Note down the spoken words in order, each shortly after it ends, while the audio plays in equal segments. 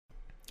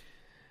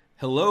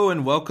Hello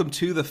and welcome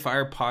to the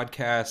Fire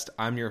Podcast.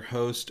 I'm your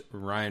host,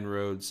 Ryan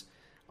Rhodes.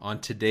 On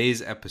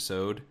today's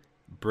episode,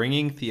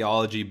 bringing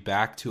theology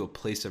back to a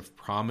place of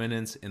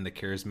prominence in the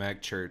charismatic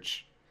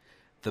church,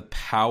 the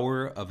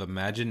power of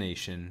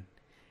imagination,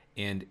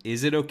 and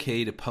is it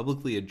okay to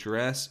publicly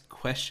address,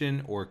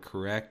 question, or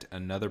correct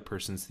another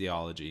person's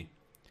theology?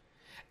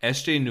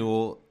 S.J.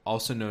 Newell,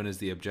 also known as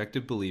the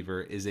Objective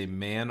Believer, is a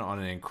man on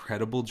an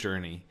incredible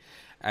journey.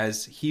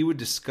 As he would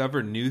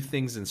discover new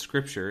things in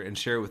Scripture and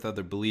share it with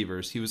other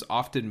believers, he was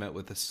often met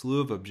with a slew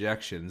of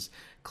objections,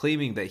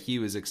 claiming that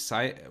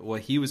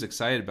what he was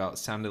excited about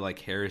sounded like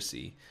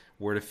heresy,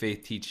 word of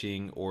faith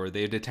teaching, or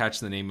they had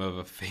attached the name of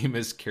a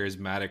famous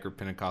charismatic or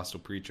Pentecostal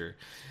preacher.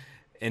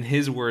 In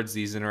his words,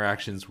 these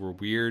interactions were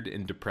weird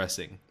and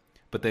depressing,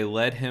 but they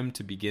led him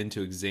to begin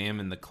to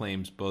examine the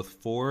claims both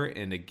for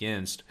and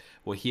against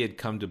what he had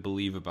come to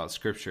believe about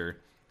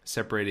Scripture,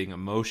 separating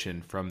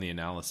emotion from the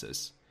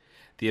analysis.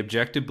 The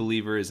Objective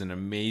Believer is an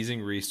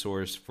amazing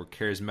resource for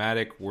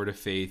charismatic, word of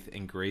faith,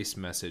 and grace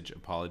message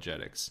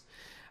apologetics.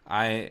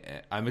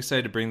 I'm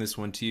excited to bring this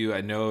one to you.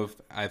 I know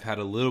I've had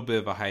a little bit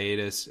of a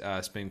hiatus,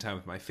 spending time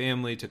with my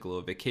family, took a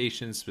little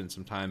vacation, spent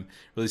some time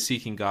really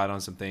seeking God on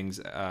some things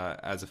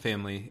as a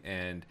family,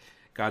 and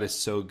God is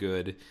so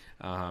good.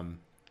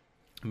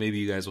 Maybe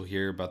you guys will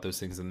hear about those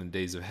things in the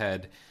days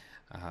ahead,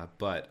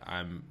 but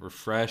I'm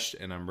refreshed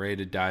and I'm ready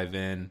to dive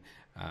in.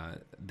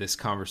 This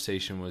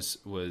conversation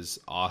was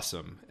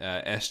awesome.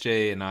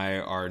 SJ and I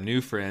are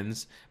new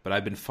friends, but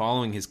I've been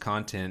following his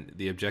content,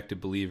 The Objective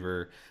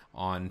Believer,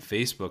 on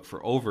Facebook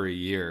for over a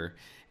year,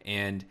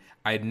 and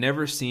I'd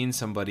never seen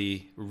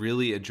somebody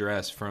really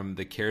address from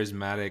the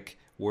charismatic,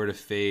 word of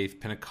faith,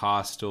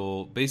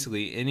 Pentecostal,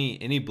 basically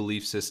any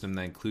belief system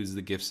that includes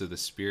the gifts of the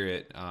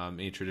Spirit,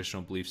 any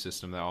traditional belief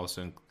system that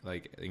also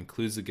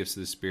includes the gifts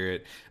of the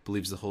Spirit,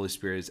 believes the Holy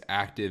Spirit is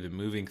active and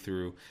moving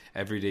through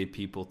everyday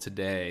people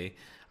today.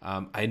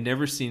 I'd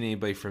never seen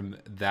anybody from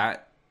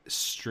that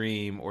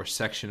stream or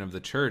section of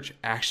the church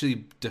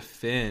actually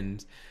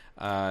defend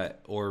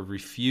or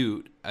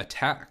refute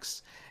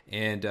attacks.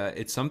 And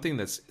it's something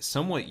that's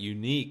somewhat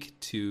unique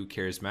to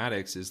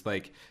charismatics is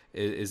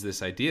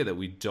this idea that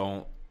we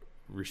don't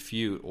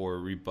refute or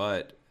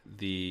rebut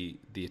the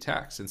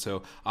attacks. And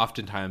so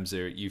oftentimes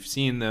you've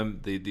seen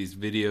these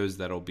videos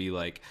that'll be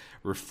like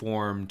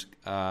Reformed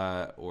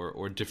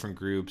or different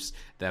groups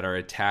that are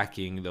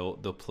attacking. They'll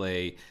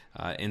play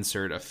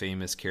insert a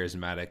famous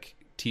charismatic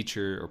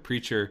teacher or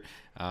preacher.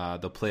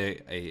 They'll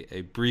play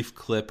a brief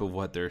clip of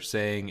what they're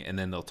saying, and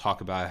then they'll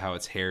talk about how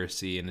it's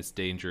heresy and it's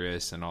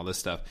dangerous and all this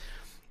stuff.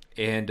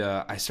 And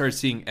I started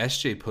seeing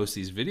SJ post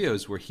these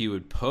videos where he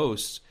would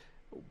post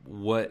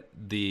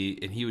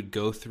and he would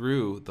go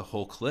through the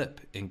whole clip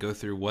and go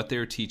through what they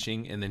were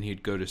teaching, and then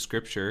he'd go to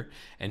Scripture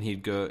and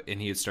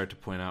he'd start to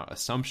point out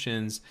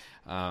assumptions,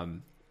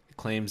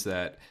 claims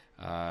that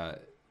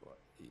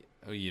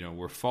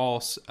were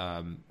false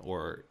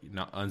or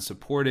not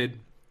unsupported.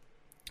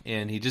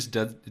 And he just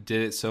did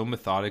it so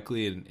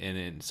methodically and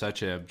in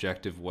such an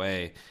objective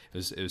way.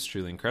 It was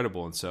truly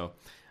incredible. And so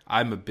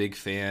I'm a big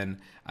fan.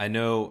 I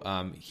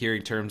know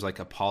hearing terms like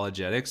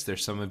apologetics,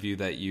 there's some of you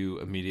that you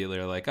immediately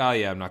are like, oh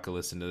yeah, I'm not going to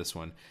listen to this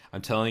one.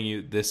 I'm telling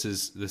you, this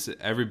is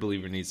every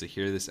believer needs to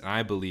hear this. And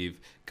I believe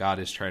God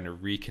is trying to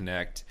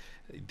reconnect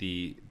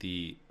the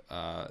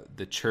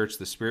church,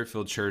 the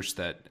Spirit-filled church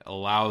that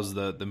allows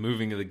the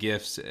moving of the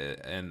gifts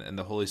and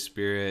the Holy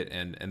Spirit.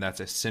 And that's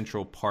a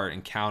central part,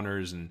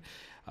 encounters and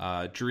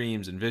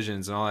dreams and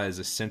visions and all that is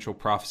a central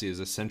prophecy, is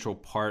a central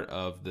part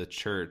of the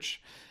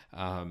church.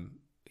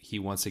 He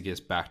wants to get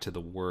us back to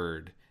the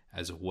Word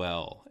as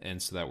well,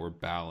 and so that we're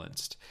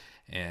balanced.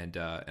 And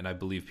I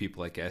believe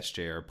people like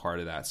SJ are a part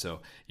of that. So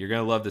you're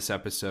going to love this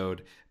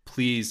episode.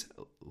 Please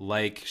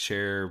like,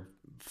 share,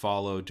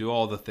 follow, do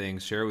all the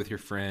things, share it with your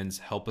friends,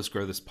 help us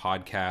grow this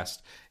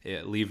podcast,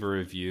 leave a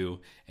review.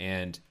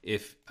 And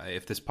if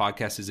this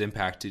podcast has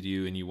impacted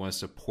you and you want to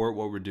support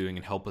what we're doing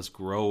and help us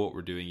grow what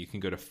we're doing, you can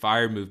go to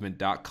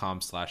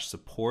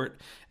firemovement.com/support.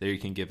 There you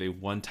can give a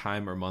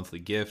one-time or monthly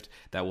gift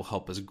that will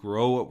help us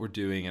grow what we're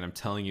doing. And I'm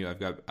telling you, I've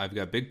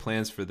got big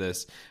plans for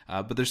this,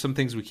 but there's some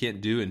things we can't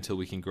do until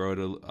we can grow it.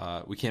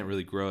 We can't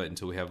really grow it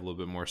until we have a little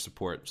bit more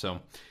support.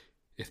 So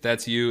if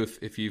that's you,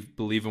 if you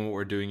believe in what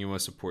we're doing, you want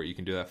to support, you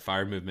can do that,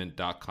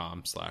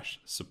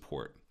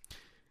 firemovement.com/support.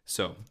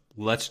 So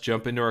let's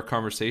jump into our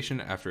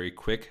conversation after a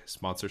quick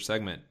sponsor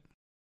segment.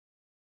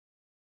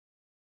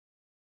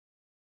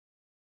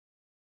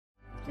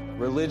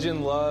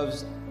 Religion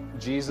loves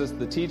Jesus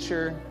the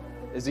teacher,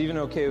 is even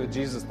okay with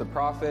Jesus the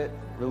prophet.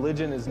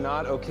 Religion is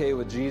not okay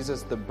with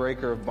Jesus the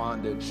breaker of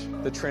bondage,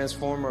 the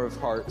transformer of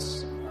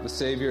hearts, the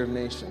savior of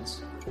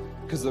nations.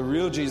 Because the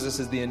real Jesus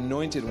is the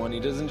anointed one.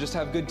 He doesn't just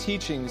have good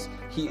teachings.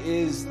 He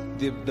is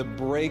the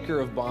breaker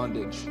of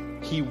bondage.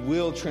 He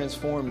will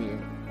transform you.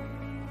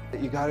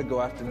 You got to go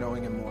after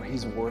knowing him more.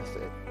 He's worth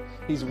it.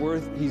 He's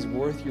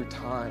worth your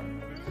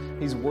time.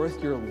 He's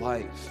worth your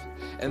life.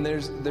 And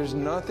there's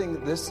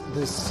nothing, this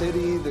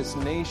city, this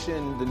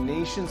nation, the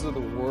nations of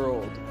the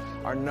world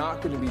are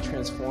not going to be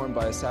transformed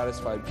by a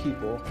satisfied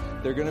people.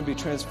 They're going to be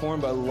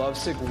transformed by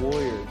lovesick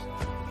warriors.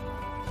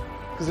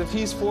 Because if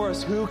he's for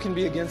us, who can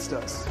be against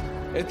us?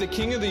 If the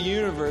King of the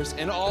universe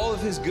and all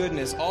of his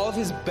goodness, all of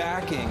his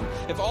backing,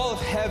 if all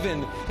of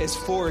heaven is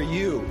for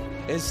you,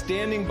 is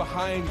standing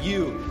behind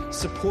you,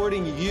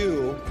 supporting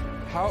you,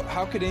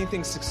 how could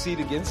anything succeed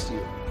against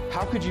you?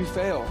 How could you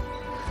fail?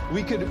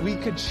 We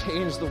could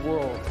change the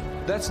world.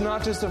 That's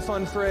not just a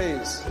fun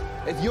phrase.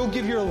 If you'll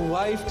give your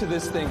life to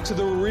this thing, to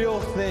the real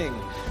thing,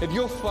 if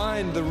you'll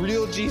find the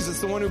real Jesus,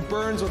 the one who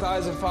burns with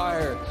eyes of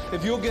fire,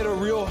 if you'll get a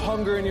real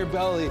hunger in your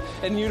belly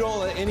and you don't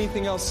let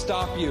anything else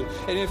stop you,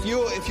 and if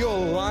you'll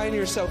align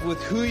yourself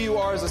with who you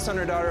are as a son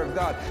or daughter of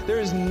God, there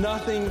is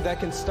nothing that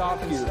can stop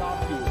you.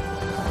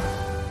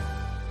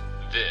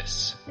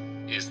 This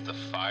is the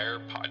Fire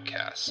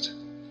Podcast.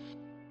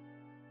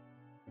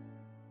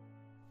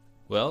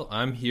 Well,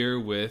 I'm here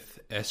with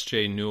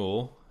S.J.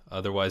 Newell,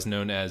 otherwise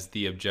known as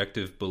the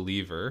Objective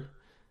Believer.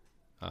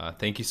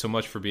 Thank you so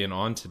much for being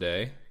on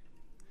today.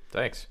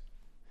 Thanks.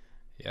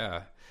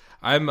 Yeah,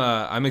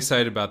 I'm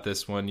excited about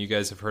this one. You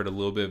guys have heard a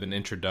little bit of an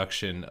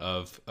introduction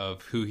of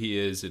who he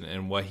is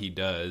and what he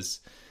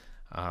does.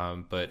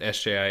 But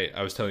SJ,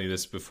 I was telling you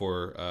this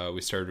before we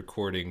started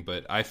recording,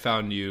 but I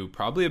found you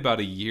probably about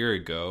a year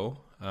ago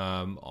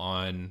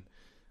on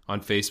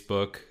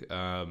Facebook.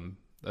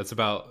 That's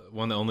about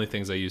one of the only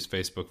things I use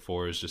Facebook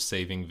for is just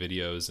saving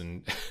videos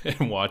and,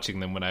 and watching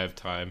them when I have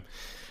time,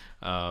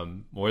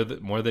 more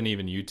than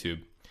even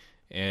YouTube.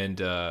 And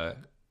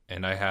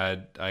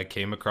I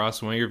came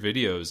across one of your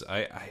videos.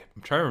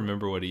 I'm trying to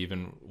remember what it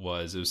even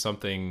was. It was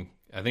something,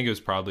 I think it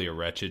was probably a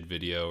wretched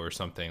video or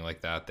something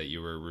like that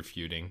you were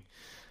refuting.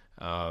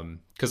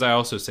 Cause I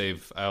also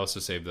save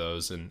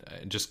those and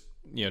just,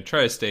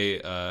 try to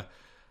stay,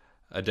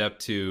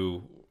 adept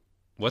to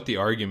what the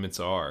arguments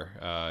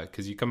are.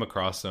 Cause you come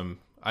across them.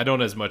 I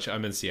don't as much,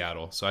 I'm in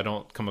Seattle, so I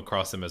don't come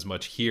across them as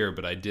much here,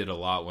 but I did a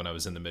lot when I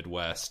was in the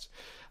Midwest,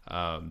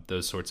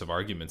 those sorts of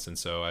arguments. And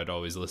so I'd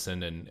always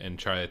listen and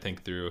try to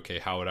think through, okay,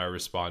 how would I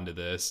respond to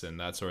this and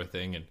that sort of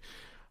thing.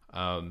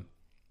 And,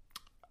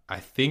 I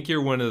think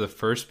you're one of the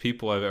first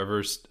people I've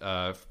ever,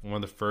 one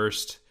of the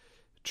first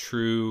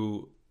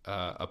true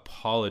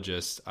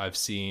apologists I've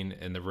seen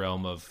in the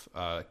realm of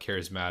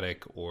charismatic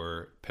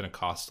or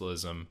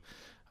Pentecostalism.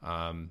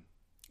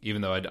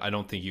 Even though I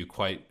don't think you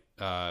quite,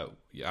 I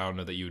don't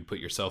know that you would put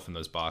yourself in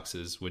those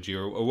boxes. Would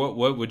you, or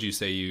what would you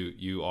say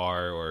you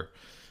are, or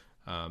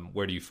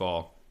where do you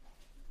fall?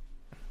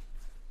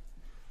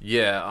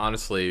 Yeah,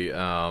 honestly,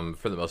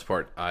 for the most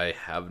part, I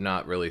have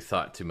not really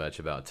thought too much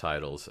about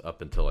titles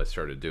up until I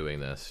started doing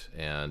this,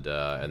 and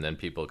then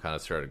people kind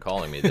of started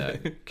calling me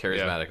that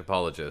charismatic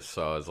apologist.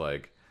 So I was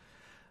like,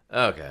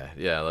 okay,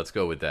 yeah, let's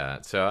go with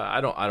that. So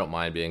I don't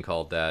mind being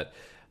called that.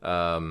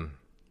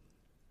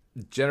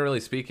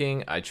 Generally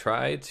speaking, I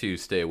try to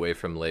stay away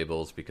from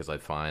labels because I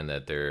find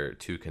that they're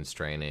too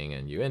constraining,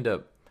 and you end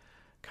up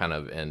kind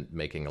of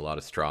making a lot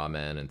of straw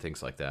men and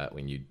things like that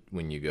when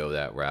you go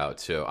that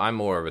route. So I'm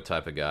more of a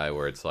type of guy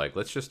where it's like,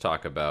 let's just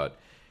talk about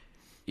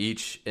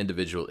each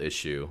individual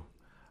issue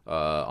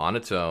on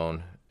its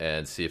own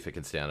and see if it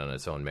can stand on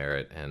its own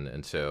merit.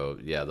 And so,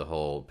 yeah, the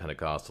whole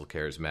Pentecostal,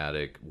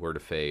 charismatic, word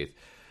of faith,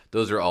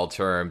 those are all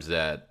terms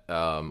that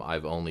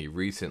I've only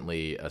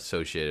recently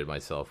associated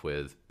myself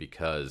with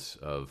because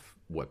of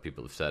what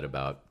people have said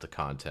about the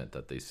content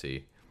that they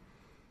see.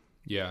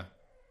 Yeah,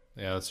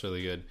 that's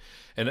really good.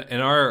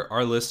 And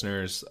our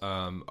listeners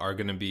are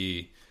going to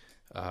be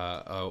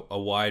a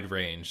wide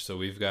range. So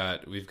we've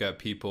got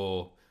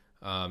people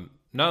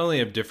not only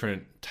of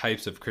different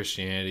types of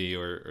Christianity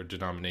or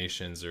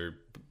denominations or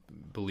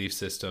belief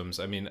systems.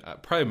 I mean,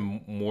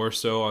 probably more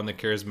so on the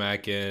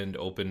charismatic end,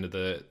 open to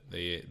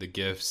the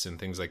gifts and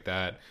things like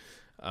that.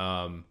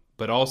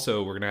 But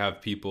also we're going to have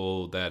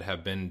people that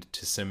have been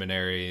to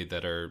seminary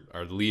that are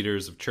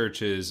leaders of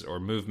churches or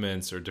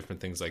movements or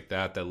different things like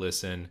that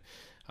listen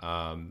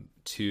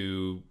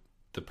to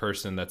the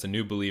person that's a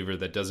new believer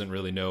that doesn't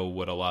really know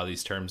what a lot of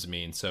these terms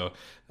mean. So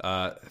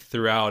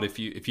throughout, if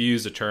you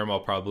use a term, I'll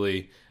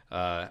probably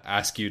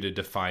ask you to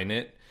define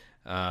it.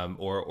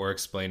 Or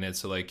explain it.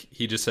 So like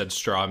he just said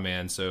straw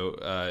man.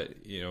 So,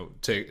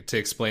 to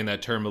explain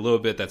that term a little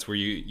bit, that's where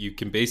you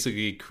can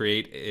basically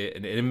create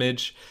an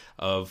image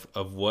of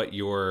what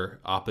your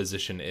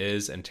opposition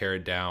is and tear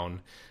it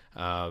down.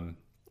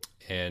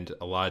 And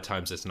a lot of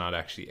times it's not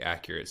actually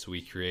accurate. So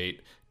we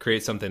create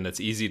something that's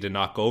easy to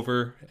knock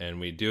over, and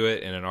we do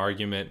it in an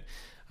argument.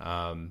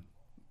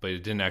 But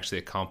it didn't actually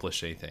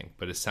accomplish anything,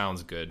 but it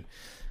sounds good.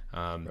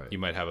 Right. You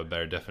might have a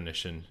better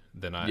definition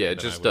than I. Yeah,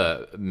 just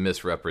a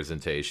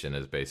misrepresentation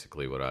is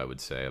basically what I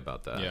would say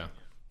about that.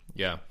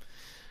 Yeah.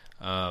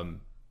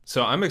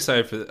 So I'm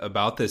excited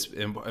about this,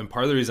 and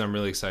part of the reason I'm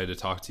really excited to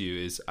talk to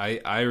you is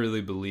I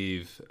really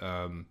believe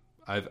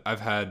I've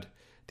had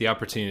the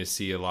opportunity to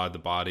see a lot of the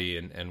body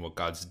and what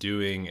God's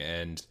doing,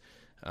 and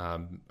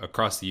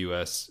across the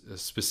U.S.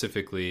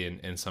 specifically,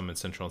 and some in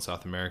Central and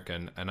South America,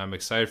 and I'm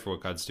excited for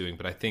what God's doing.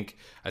 But I think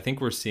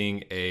we're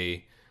seeing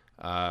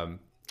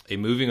a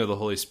moving of the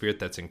Holy Spirit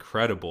that's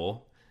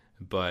incredible,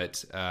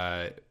 but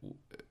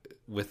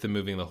with the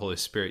moving of the Holy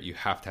Spirit, you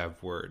have to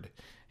have word,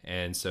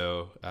 and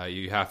so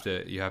you have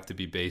to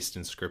be based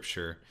in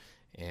Scripture,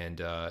 and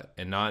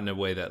not in a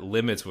way that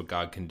limits what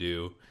God can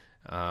do,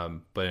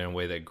 but in a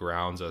way that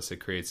grounds us. It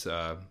creates.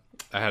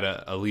 I had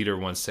a leader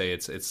once say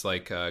it's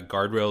like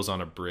guardrails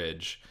on a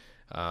bridge.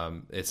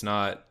 It's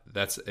not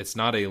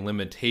a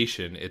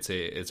limitation. It's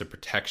a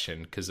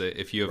protection, because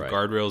if you have Right.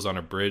 guardrails on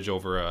a bridge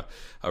over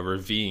a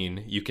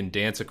ravine, you can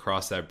dance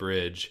across that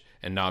bridge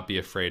and not be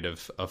afraid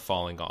of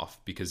falling off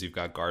because you've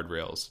got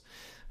guardrails.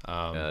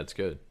 Yeah, that's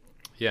good.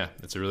 Yeah,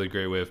 that's a really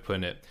great way of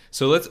putting it.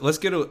 So let's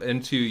get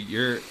into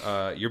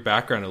your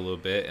background a little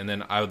bit, and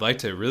then I would like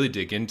to really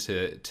dig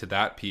into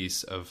that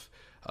piece of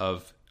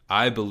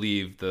I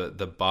believe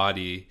the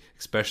body,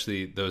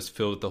 especially those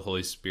filled with the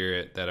Holy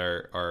Spirit that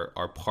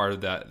are part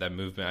of that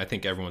movement. I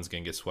think everyone's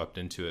going to get swept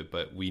into it,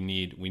 but we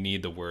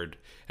need the word,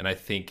 and I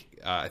think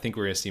we're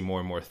going to see more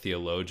and more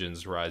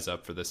theologians rise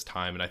up for this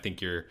time, and I think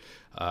you're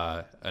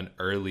an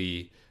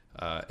early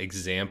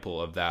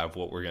example of that, of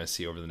what we're going to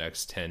see over the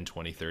next 10,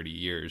 20, 30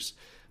 years.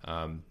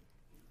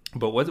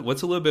 But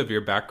what's a little bit of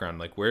your background?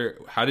 Like,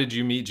 how did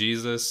you meet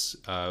Jesus?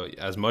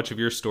 As much of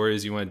your story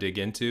as you want to dig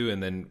into,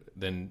 and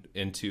then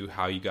into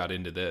how you got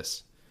into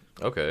this.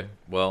 Okay.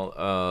 Well,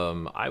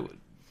 I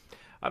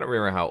don't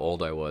remember how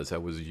old I was. I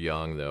was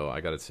young, though.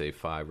 I got to say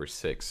 5 or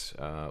 6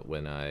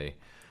 when I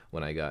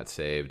got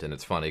saved. And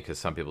it's funny because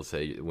some people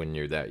say when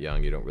you're that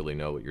young, you don't really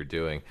know what you're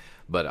doing.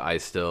 But I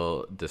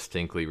still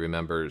distinctly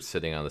remember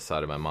sitting on the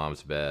side of my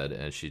mom's bed,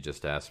 and she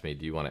just asked me,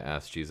 "Do you want to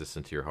ask Jesus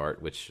into your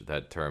heart?" Which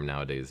that term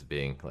nowadays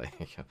being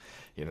like,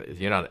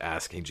 you're not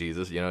asking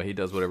Jesus. He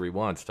does whatever he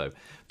wants type.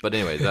 But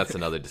anyway, that's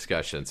another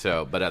discussion.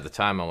 So, but at the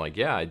time, I'm like,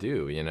 yeah, I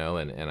do. And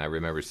I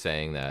remember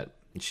saying that.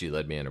 She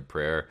led me in a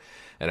prayer,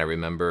 and I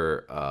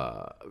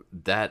remember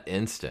that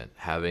instant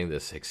having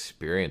this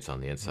experience on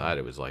the inside.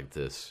 It was like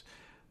this.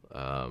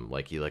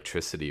 Like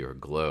electricity or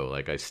glow.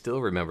 Like I still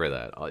remember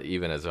that,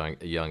 even as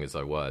young as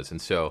I was.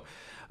 And so,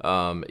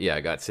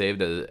 I got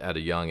saved at a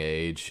young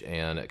age,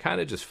 and it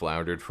kind of just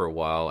floundered for a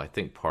while. I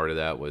think part of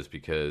that was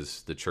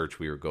because the church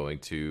we were going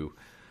to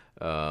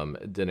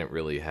didn't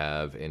really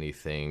have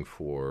anything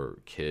for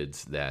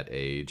kids that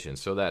age. And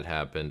so that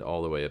happened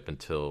all the way up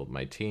until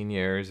my teen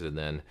years. And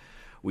then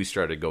we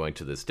started going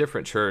to this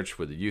different church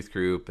with a youth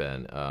group,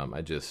 and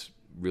I just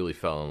really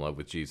fell in love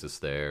with Jesus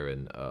there.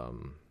 And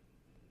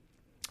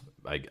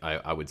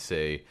I would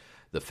say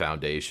the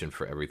foundation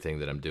for everything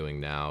that I'm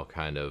doing now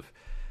kind of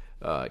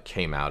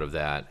came out of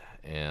that.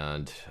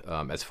 And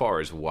as far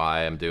as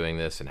why I'm doing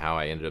this and how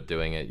I ended up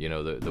doing it,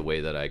 the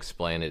way that I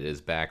explain it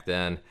is back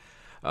then,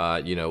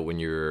 when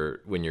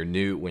you're a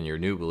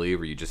new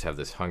believer, you just have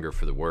this hunger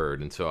for the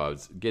Word. And so I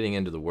was getting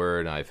into the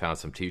Word, and I found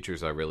some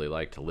teachers I really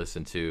liked to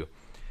listen to,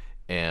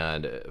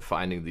 and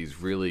finding these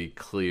really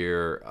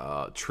clear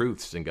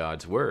truths in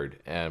God's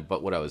Word.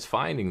 But what I was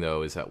finding,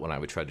 though, is that when I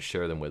would try to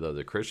share them with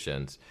other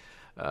Christians,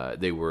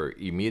 they were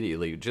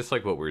immediately, just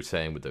like what we were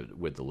saying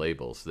with the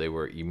labels, they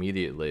were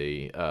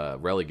immediately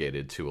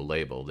relegated to a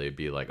label. They'd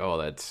be like, "Oh,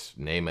 that's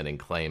name it and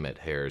claim it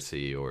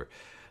heresy," or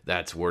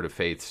 "That's word of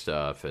faith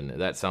stuff," and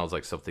that sounds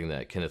like something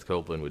that Kenneth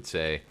Copeland would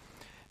say.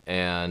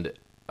 And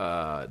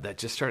that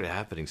just started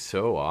happening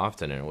so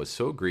often, and it was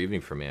so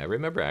grieving for me. I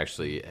remember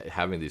actually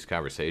having these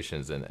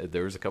conversations, and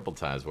there was a couple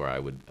times where I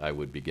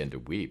would begin to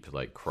weep,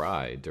 like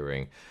cry,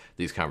 during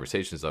these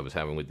conversations I was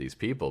having with these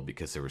people,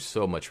 because there was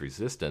so much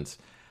resistance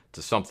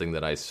to something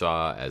that I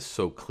saw as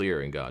so clear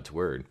in God's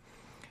Word.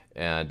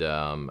 And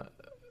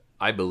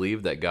I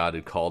believed that God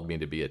had called me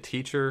to be a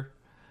teacher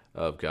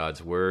of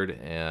God's Word,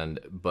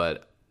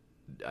 but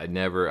I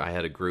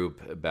had a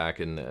group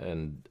back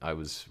and I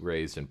was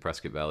raised in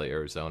Prescott Valley,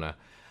 Arizona.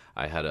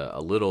 I had a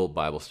little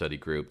Bible study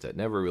group that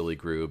never really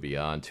grew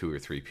beyond 2 or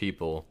 3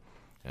 people,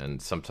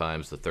 and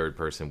sometimes the third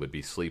person would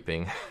be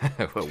sleeping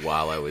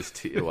while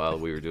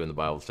we were doing the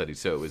Bible study.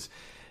 So it was,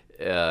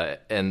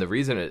 and the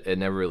reason it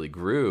never really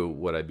grew,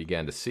 what I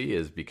began to see,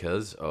 is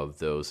because of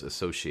those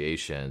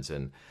associations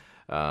and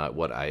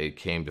what I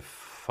came to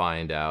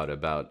find out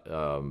about.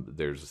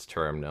 There's this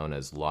term known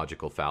as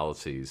logical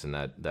fallacies, and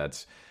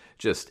that's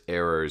just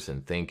errors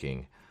in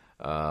thinking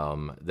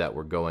that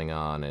were going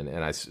on,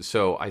 and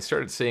so I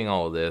started seeing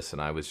all of this,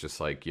 and I was just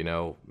like,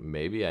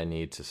 maybe I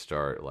need to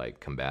start like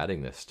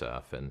combating this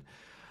stuff. And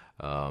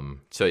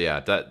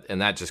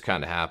that just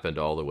kind of happened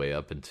all the way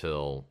up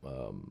until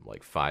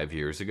like 5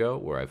 years ago,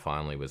 where I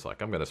finally was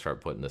like, I'm going to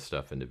start putting this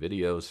stuff into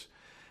videos,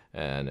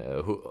 and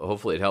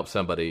hopefully it helps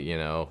somebody.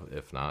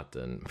 If not,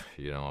 then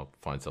I'll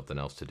find something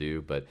else to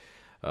do. But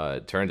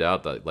it turned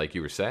out that, like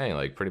you were saying,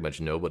 like pretty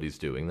much nobody's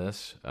doing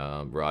this.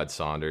 Rod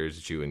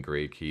Saunders, Jew and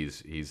Greek,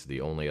 he's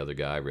the only other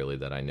guy really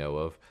that I know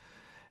of.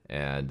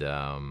 And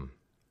and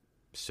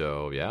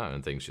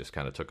things just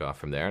kind of took off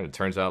from there. And it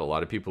turns out a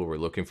lot of people were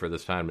looking for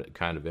this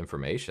kind of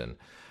information.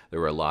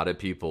 There were a lot of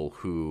people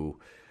who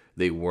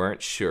they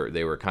weren't sure.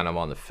 They were kind of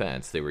on the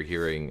fence. They were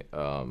hearing,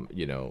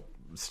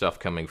 stuff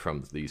coming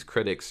from these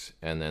critics,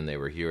 and then they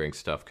were hearing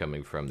stuff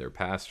coming from their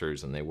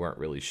pastors, and they weren't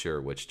really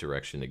sure which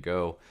direction to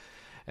go.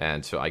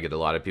 And so I get a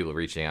lot of people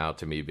reaching out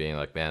to me being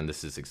like, man,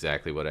 this is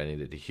exactly what I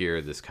needed to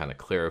hear. This kind of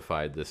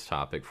clarified this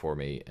topic for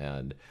me.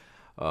 And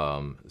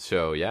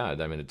so, yeah,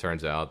 I mean, it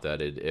turns out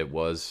that it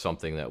was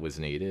something that was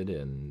needed,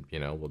 and,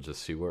 we'll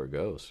just see where it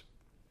goes.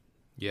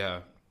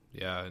 Yeah.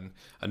 And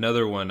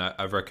another one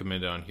I've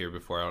recommended on here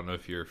before, I don't know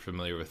if you're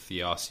familiar with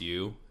Theos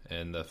U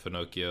and the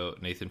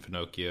Nathan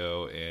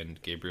Finocchio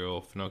and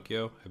Gabriel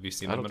Finocchio. Have you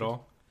seen them at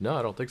all? No,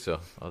 I don't think so.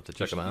 I'll have to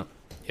check them out.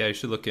 Yeah, you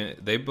should look in.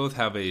 They both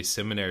have a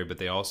seminary, but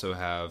they also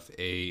have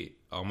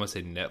almost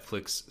a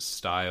Netflix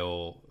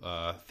style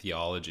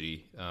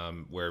theology,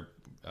 where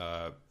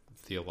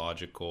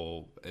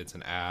theological, it's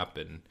an app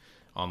and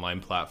online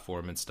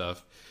platform and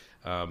stuff.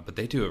 But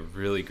they do a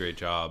really great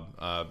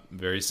job,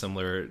 very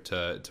similar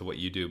to what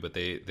you do, but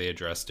they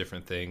address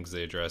different things.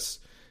 They address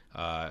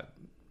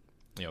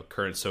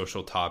current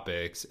social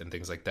topics and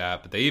things like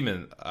that. But they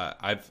even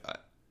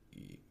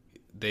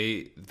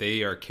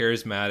they are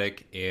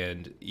charismatic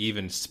and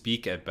even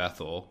speak at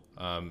Bethel,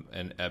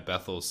 and at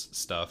Bethel's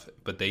stuff.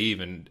 But they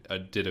even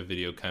did a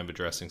video kind of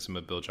addressing some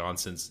of Bill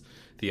Johnson's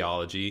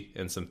theology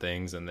and some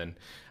things. And then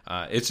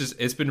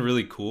it's been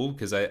really cool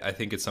because I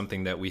think it's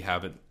something that we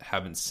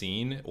haven't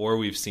seen, or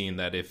we've seen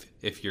that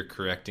if you're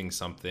correcting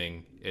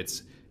something,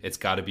 it's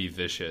got to be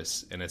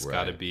vicious, and it's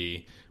got to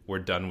be, we're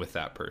done with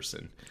that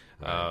person.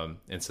 Right.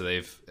 And so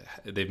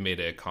they've made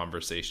a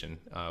conversation,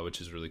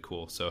 which is really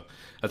cool. So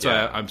that's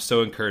why I'm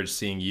so encouraged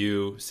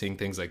seeing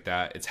things like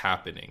that. It's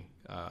happening.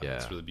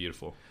 It's really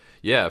beautiful.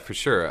 Yeah, for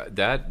sure.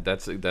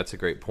 That's a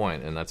great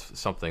point, and that's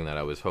something that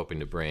I was hoping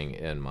to bring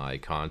in my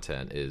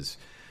content is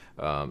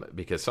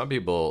because some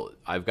people,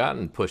 I've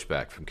gotten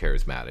pushback from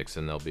charismatics,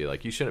 and they'll be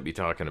like, you shouldn't be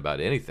talking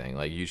about anything.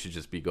 Like, you should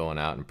just be going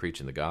out and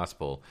preaching the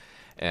gospel.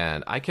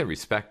 And I can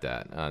respect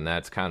that, and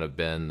that's kind of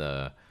been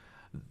the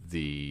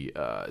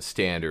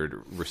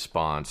standard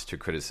response to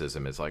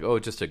criticism is like, oh,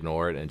 just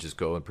ignore it and just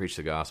go and preach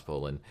the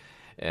gospel.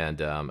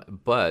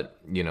 But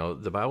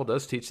the Bible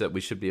does teach that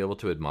we should be able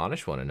to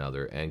admonish one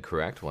another and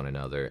correct one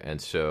another.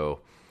 And so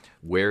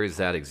where is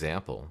that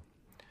example?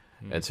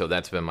 And so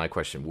that's been my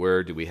question.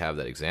 Where do we have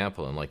that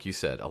example? And like you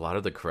said, a lot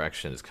of the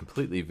correction is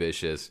completely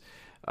vicious.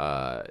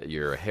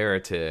 You're a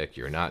heretic.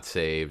 You're not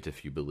saved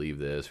if you believe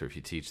this or if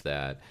you teach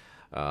that.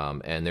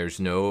 And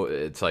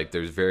it's like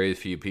there's very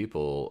few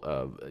people,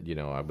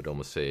 I would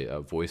almost say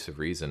a voice of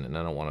reason, and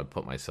I don't want to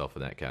put myself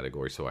in that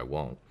category, so I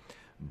won't.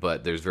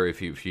 But there's very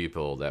few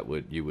people that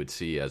you would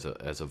see as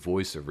a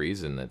voice of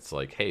reason that's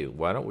like, hey,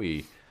 why don't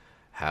we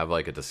have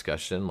like a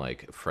discussion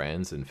like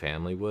friends and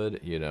family would,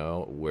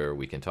 where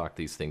we can talk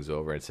these things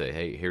over and say,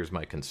 hey, here's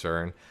my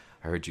concern.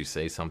 I heard you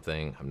say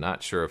something. I'm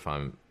not sure if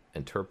I'm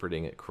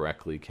interpreting it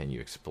correctly. Can you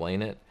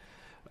explain it?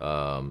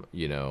 And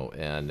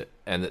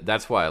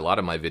that's why a lot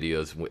of my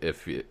videos,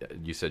 if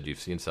you said you've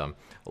seen some,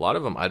 a lot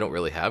of them, I don't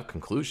really have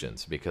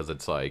conclusions because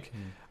it's like,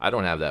 I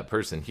don't have that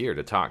person here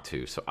to talk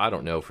to. So I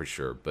don't know for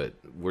sure, but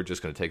we're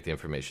just going to take the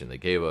information they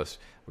gave us.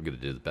 We're going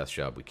to do the best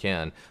job we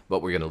can,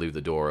 but we're going to leave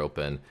the door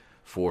open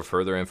for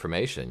further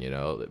information.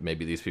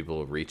 Maybe these people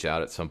will reach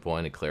out at some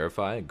point and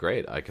clarify.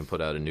 Great. I can put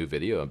out a new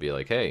video and be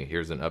like, hey,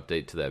 here's an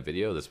update to that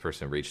video. This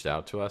person reached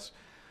out to us.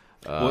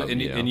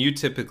 And you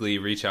typically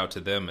reach out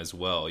to them as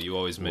well. You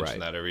always mention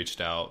that I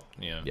reached out.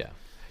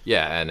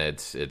 Yeah, and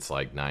it's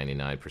like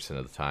 99%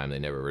 of the time they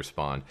never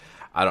respond.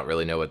 I don't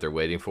really know what they're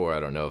waiting for. I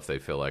don't know if they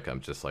feel like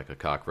I'm just like a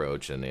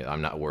cockroach and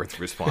I'm not worth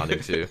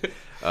responding to.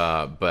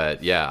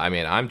 But yeah, I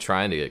mean, I'm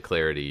trying to get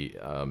clarity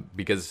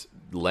because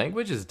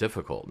language is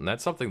difficult, and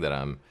that's something that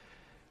I'm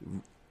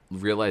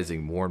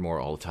realizing more and more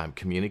all the time.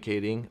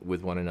 Communicating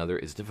with one another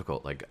is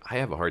difficult. Like, I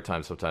have a hard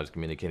time sometimes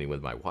communicating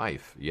with my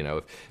wife.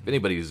 If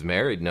anybody who's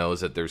married knows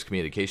that there's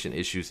communication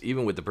issues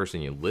even with the person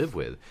you live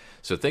with.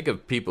 So think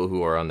of people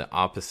who are on the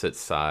opposite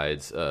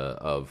sides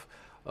of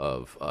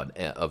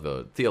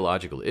a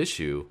theological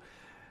issue,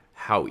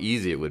 how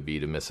easy it would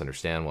be to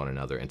misunderstand one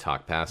another and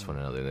talk past one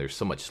another. And there's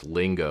so much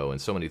lingo and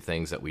so many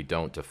things that we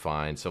don't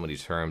define, so many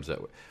terms,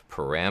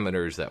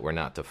 parameters that we're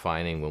not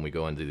defining when we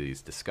go into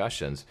these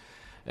discussions.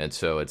 And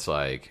so it's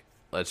like,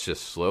 let's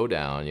just slow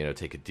down,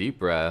 take a deep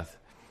breath,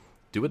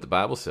 do what the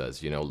Bible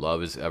says.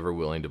 Love is ever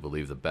willing to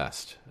believe the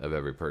best of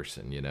every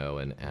person,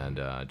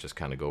 and just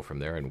kind of go from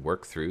there and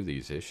work through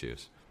these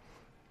issues.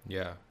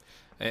 Yeah.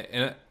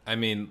 And I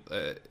mean,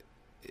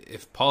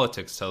 if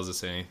politics tells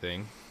us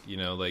anything,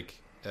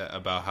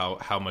 about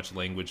how much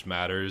language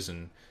matters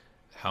and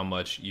how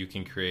much you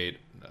can create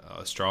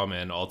a straw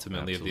man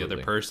ultimately of the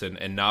other person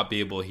and not be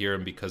able to hear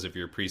him because of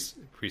your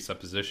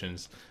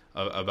presuppositions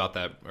about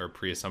that, or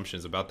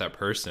pre-assumptions about that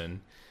person,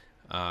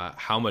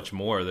 how much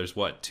more there's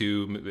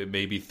 2,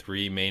 maybe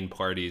 3 main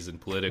parties in the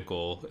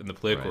political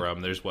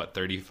realm. There's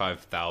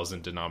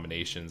 35,000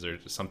 denominations or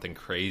something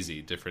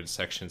crazy, different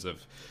sections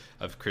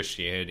of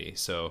Christianity.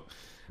 So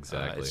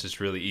exactly. It's just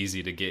really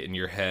easy to get in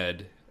your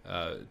head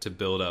to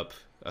build up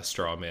a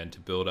straw man, to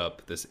build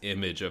up this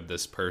image of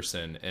this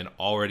person and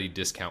already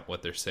discount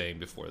what they're saying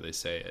before they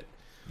say it.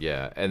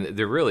 Yeah, and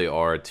there really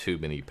are too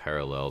many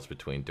parallels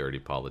between dirty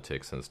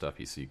politics and stuff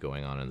you see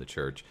going on in the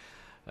church.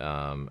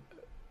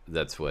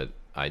 That's what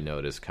I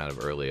noticed kind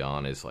of early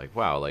on is like,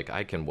 wow, like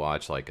I can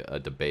watch like a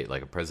debate,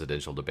 like a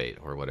presidential debate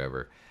or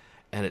whatever,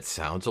 and it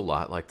sounds a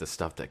lot like the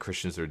stuff that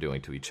Christians are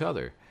doing to each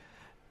other.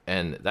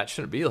 And that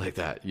shouldn't be like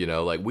that,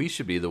 like we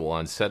should be the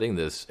ones setting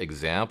this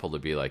example to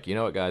be like, you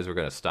know what, guys, we're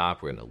going to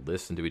stop. We're going to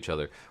listen to each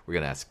other. We're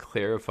going to ask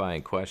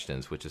clarifying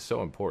questions, which is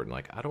so important.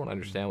 Like, I don't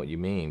understand what you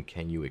mean.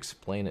 Can you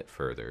explain it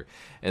further?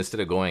 Instead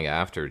of going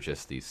after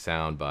just these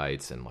sound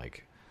bites and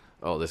like,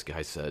 oh, this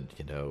guy said,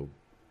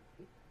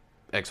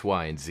 X,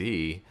 Y, and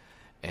Z,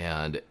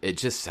 and it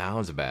just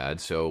sounds bad.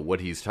 So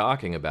what he's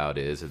talking about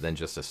is, and then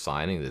just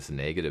assigning this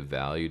negative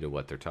value to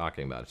what they're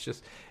talking about.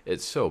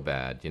 It's so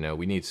bad.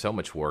 We need so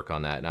much work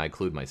on that, and I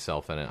include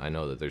myself in it. I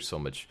know that there's so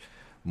much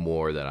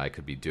more that I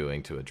could be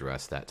doing to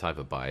address that type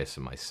of bias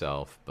in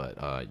myself. But,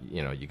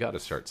 you got to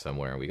start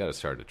somewhere, and we got to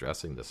start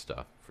addressing this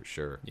stuff for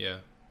sure. Yeah.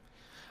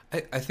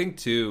 I think,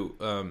 too,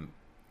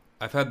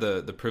 I've had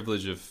the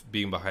privilege of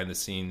being behind the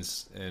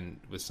scenes and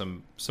with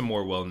some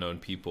more well-known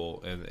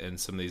people and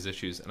some of these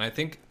issues. And I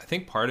think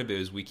part of it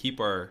is we keep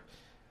at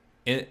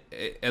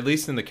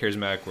least in the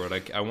charismatic world,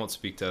 I won't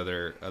speak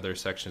to other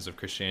sections of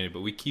Christianity,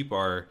 but we keep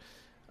our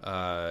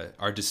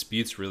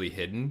disputes really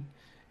hidden.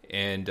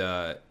 And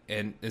so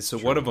Sure.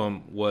 one of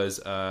them was,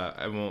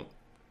 I won't,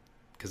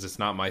 because it's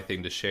not my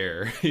thing to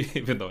share,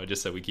 even though I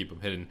just said we keep them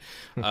hidden.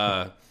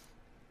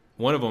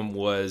 One of them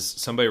was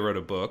somebody wrote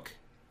a book,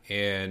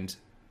 and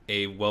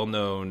a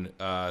well-known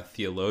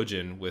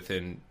theologian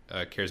within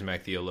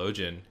charismatic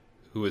theologian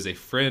who was a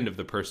friend of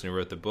the person who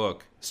wrote the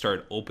book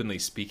started openly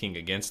speaking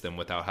against them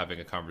without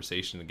having a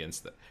conversation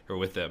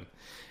with them.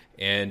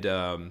 And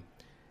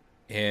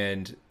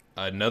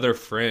another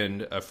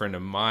friend, a friend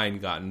of mine,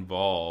 got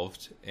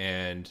involved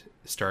and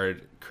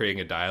started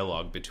creating a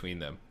dialogue between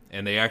them.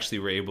 And they actually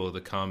were able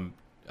to come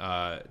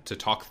to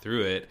talk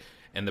through it.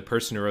 And the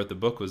person who wrote the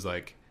book was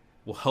like,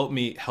 well, help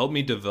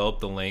me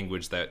develop the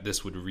language that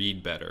this would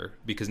read better,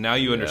 because now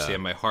you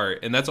understand my heart.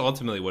 And that's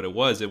ultimately what it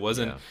was.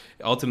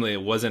 Ultimately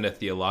it wasn't a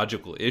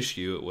theological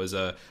issue. It was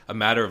a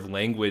matter of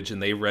language,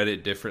 and they read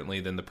it differently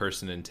than the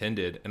person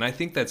intended. And I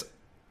think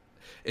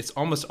it's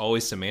almost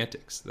always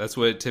semantics. That's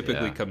what it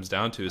typically comes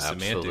down to, is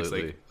semantics.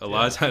 Like a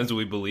lot of times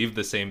we believe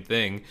the same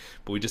thing,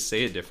 but we just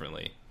say it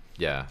differently.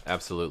 Yeah,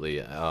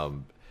 absolutely.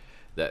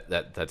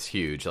 That's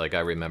huge. Like I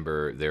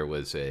remember there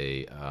was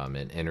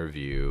an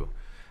interview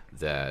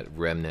that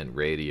Remnant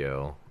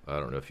Radio, I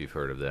don't know if you've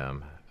heard of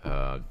them,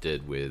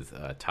 did with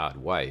Todd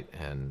White,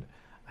 and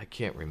I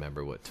can't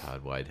remember what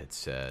Todd White had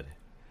said.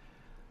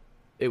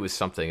 It was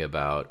something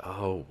about,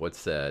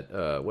 what's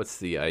that? What's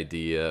the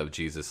idea of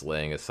Jesus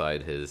laying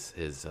aside his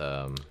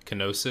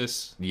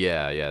kenosis?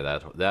 Yeah,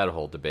 that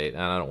whole debate,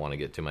 and I don't want to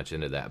get too much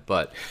into that,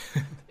 but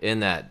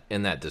in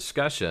that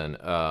discussion,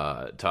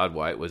 Todd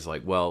White was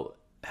like, well,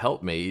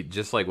 help me,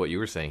 just like what you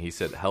were saying. He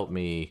said, help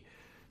me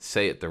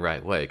say it the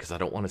right way, because I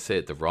don't want to say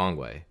it the wrong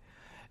way.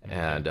 Mm-hmm.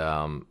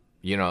 And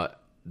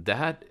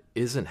that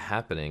isn't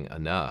happening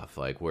enough,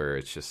 like where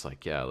it's just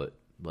like,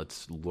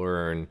 let's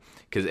learn,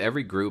 because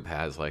every group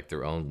has like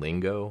their own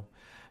lingo,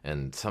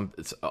 and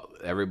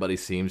everybody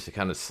seems to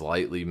kind of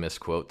slightly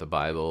misquote the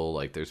Bible.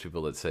 Like there's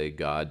people that say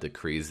God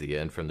decrees the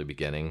end from the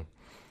beginning.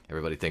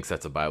 Everybody thinks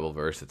that's a Bible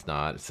verse. It's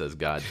not. It says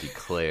God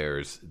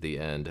declares the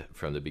end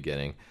from the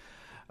beginning.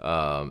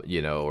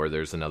 Or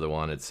there's another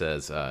one. It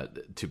says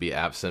to be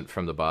absent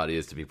from the body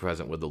is to be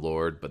present with the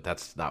Lord, but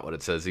that's not what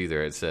it says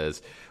either. It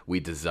says we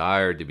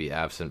desire to be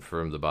absent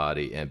from the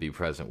body and be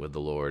present with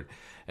the Lord.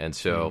 And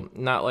so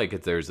not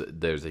like there's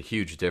a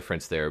huge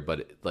difference there,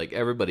 but like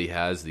everybody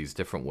has these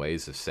different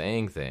ways of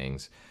saying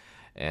things.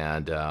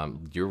 And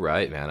you're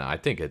right, man. I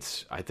think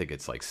it's like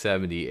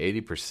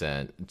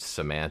 70-80%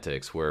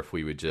 semantics, where if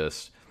we would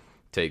just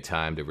take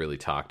time to really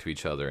talk to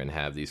each other and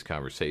have these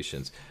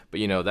conversations. But,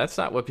 that's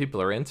not what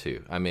people are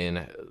into. I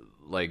mean,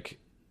 like,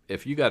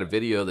 if you got a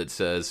video that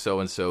says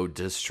so-and-so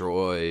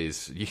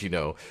destroys,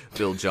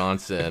 Bill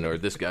Johnson, or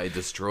this guy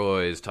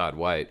destroys Todd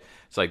White,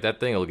 it's like that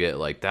thing will get,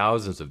 like,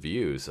 thousands of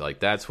views. Like,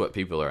 that's what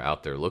people are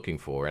out there looking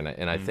for.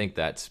 And I think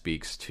that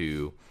speaks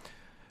to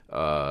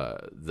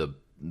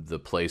the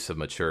place of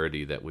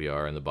maturity that we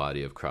are in the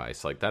body of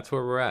Christ. Like that's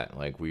where we're at.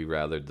 Like we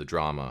rather the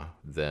drama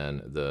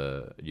than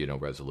the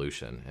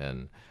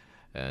resolution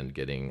and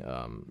getting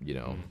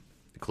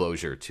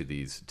closure to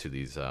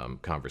these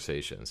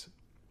conversations.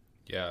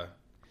 Yeah.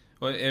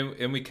 Well,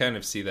 and we kind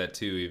of see that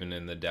too, even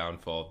in the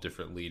downfall of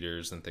different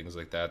leaders and things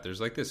like that. There's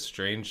like this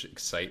strange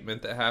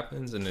excitement that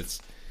happens, and it's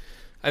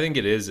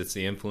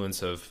the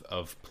influence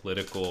of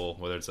political,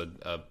 whether it's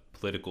a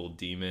political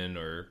demon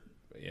or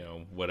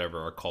whatever,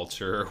 our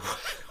culture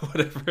or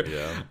whatever.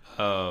 Yeah.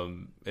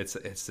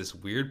 It's this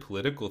weird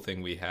political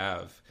thing we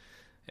have.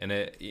 And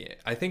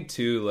I think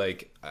too,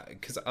 like,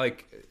 cause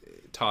like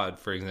Todd,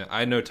 for example,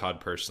 I know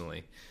Todd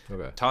personally.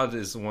 Okay. Todd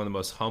is one of the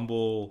most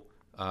humble,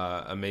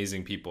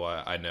 amazing people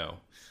I know.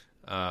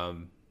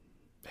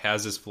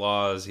 Has his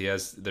flaws.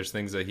 There's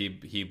things that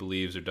he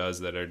believes or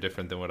does that are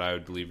different than what I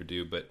would believe or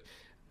do. But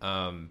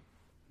I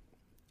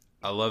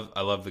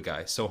love the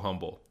guy, so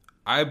humble.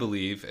 I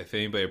believe if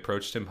anybody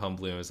approached him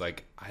humbly and was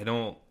like, I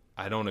don't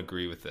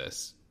agree with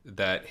this,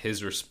 that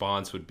his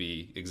response would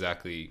be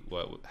exactly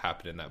what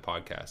happened in that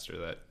podcast or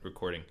that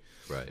recording.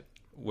 Right.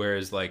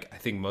 Whereas, like, I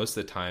think most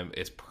of the time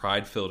it's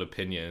pride-filled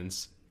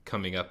opinions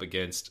coming up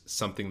against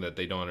something that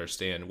they don't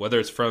understand, whether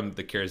it's from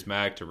the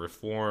charismatic to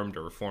reformed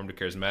or reformed to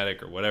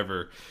charismatic or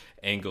whatever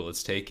angle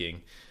it's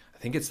taking. I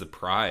think it's the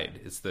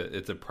pride. It's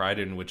the pride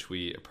in which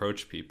we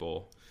approach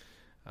people.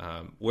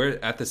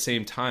 Where at the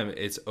same time,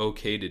 it's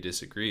okay to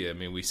disagree. I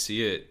mean, we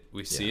see it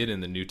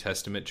in the New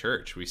Testament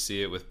church. We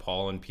see it with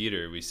Paul and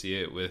Peter. We see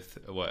it with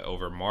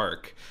over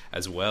Mark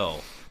as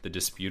well. The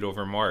dispute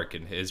over Mark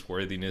and his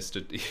worthiness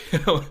to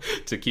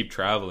to keep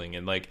traveling,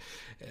 and like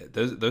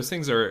those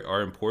things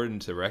are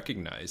important to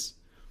recognize.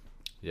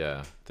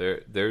 Yeah,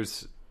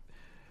 there's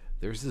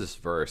this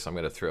verse. I'm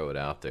going to throw it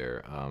out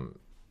there.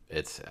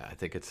 I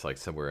think it's like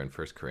somewhere in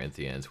 1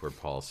 Corinthians where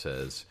Paul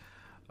says,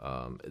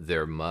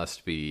 there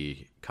must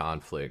be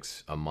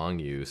conflicts among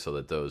you so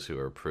that those who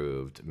are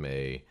approved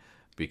may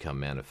become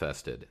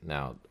manifested.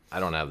 Now, I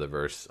don't have the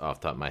verse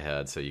off the top of my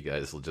head, so you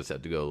guys will just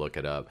have to go look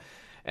it up.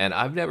 And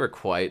I've never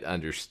quite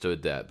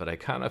understood that, but I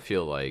kind of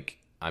feel like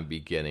I'm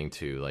beginning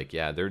to, like,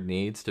 yeah, there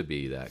needs to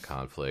be that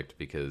conflict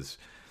because,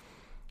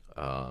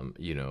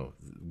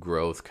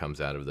 growth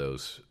comes out of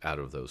those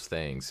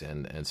things.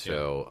 And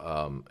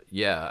so,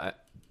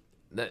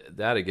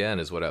 that again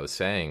is what I was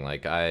saying.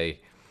 Like,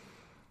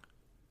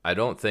 I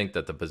don't think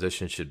that the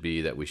position should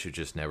be that we should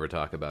just never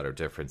talk about our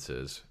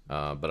differences,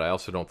 but I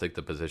also don't think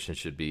the position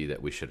should be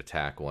that we should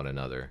attack one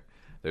another.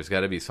 There's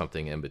got to be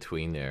something in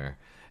between there,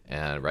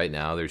 and right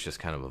now there's just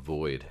kind of a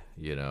void,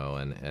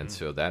 and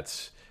so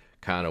that's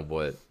kind of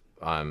what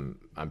I'm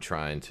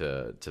trying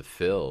to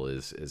fill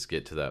is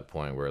get to that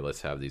point where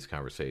let's have these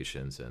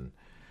conversations and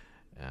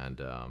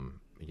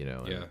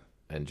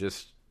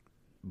just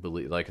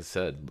believe, like I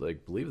said,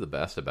 like believe the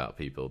best about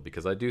people,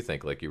 because I do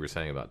think, like you were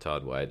saying about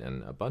Todd White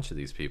and a bunch of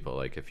these people,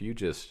 like if you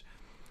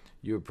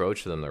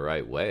approach them the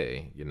right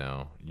way,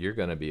 you're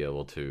going to be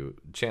able to,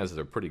 chances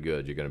are pretty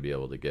good you're going to be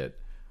able to get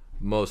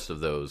most of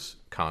those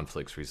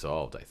conflicts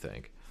resolved, I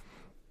think.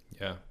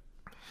 Yeah.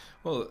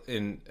 Well,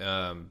 in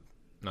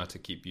not to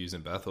keep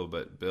using Bethel,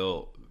 but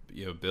Bill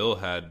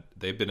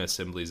they've been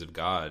Assemblies of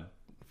God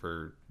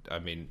for, I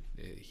mean,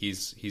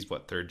 he's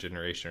what, third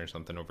generation or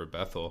something over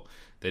Bethel.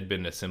 They'd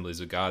been Assemblies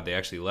of God. They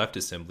actually left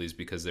Assemblies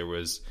because there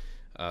was,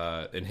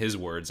 in his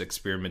words,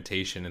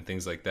 experimentation and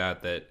things like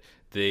that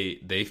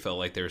they felt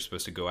like they were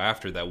supposed to go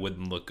after that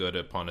wouldn't look good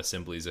upon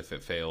Assemblies if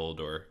it failed,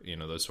 or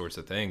those sorts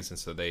of things. And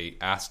so they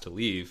asked to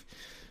leave,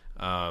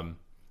 and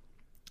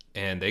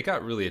they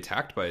got really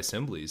attacked by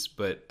Assemblies.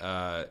 But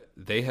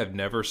they have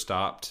never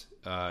stopped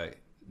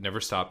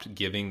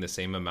giving the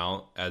same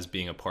amount as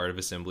being a part of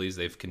Assemblies.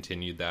 They've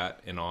continued that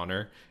in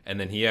honor. And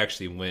then he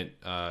actually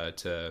went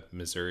to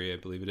Missouri, I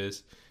believe it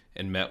is,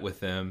 and met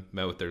with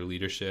their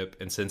leadership,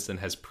 and since then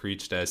has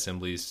preached at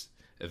Assemblies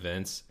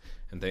events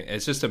and things.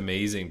 It's just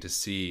amazing to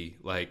see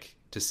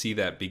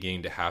that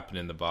beginning to happen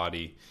in the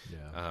body.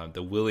 Yeah.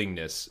 The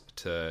willingness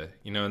to,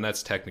 and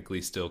that's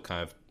technically still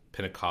kind of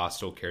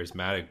Pentecostal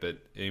charismatic, but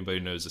anybody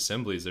who knows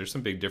Assemblies, there's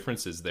some big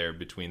differences there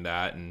between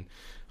that and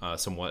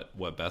somewhat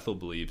what Bethel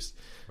believes.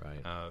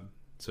 Right.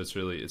 So it's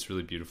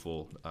really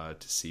beautiful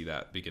to see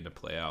that begin to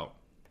play out.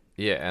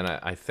 Yeah, and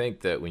I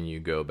think that when you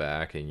go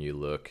back and you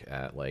look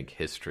at like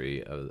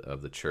history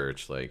of the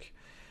church, like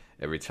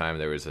every time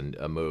there was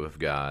a move of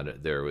God,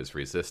 there was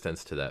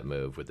resistance to that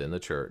move within the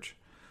church.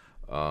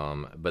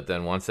 But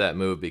then once that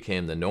move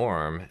became the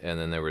norm, and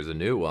then there was a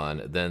new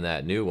one, then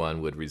that new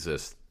one would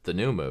resist the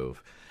new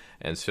move.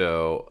 And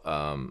so,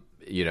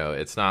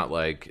 it's not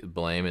like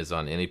blame is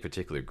on any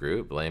particular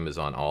group. Blame is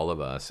on all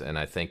of us. And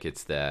I think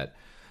it's that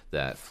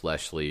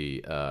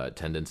fleshly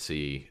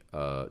tendency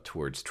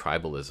towards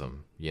tribalism,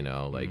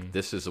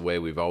 this is the way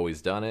we've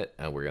always done it,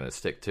 and we're going to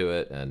stick to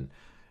it. And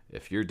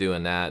if you're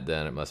doing that,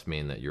 then it must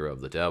mean that you're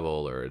of the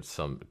devil, or it's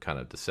some kind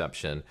of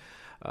deception.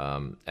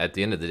 At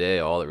the end of the day,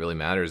 all that really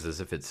matters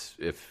is if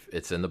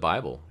it's in the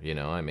Bible.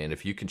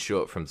 If you can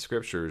show it from the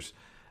scriptures,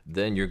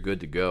 then you're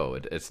good to go.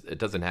 It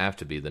doesn't have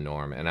to be the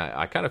norm. And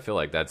I kind of feel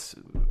like that's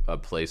a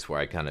place where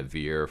I kind of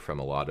veer from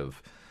a lot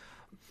of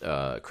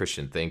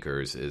Christian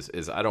thinkers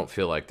is I don't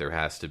feel like there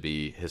has to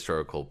be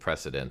historical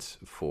precedence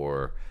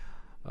for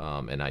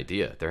an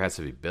idea. There has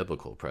to be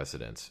biblical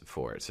precedence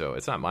for it. So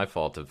it's not my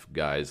fault if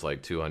guys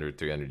like 200,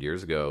 300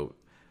 years ago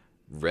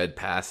read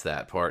past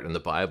that part in the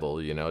Bible.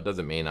 It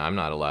doesn't mean I'm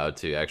not allowed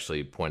to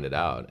actually point it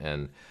out.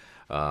 And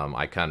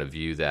I kind of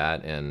view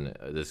that, and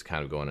this is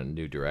kind of going in a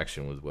new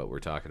direction with what we're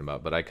talking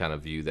about, but I kind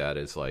of view that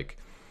as like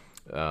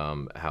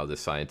how the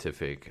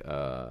scientific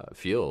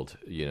field,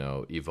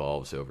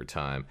 evolves over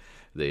time.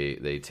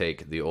 They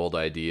take the old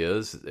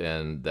ideas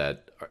and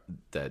that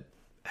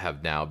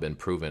have now been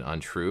proven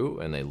untrue,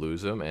 and they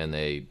lose them, and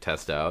they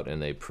test out and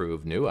they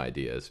prove new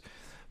ideas.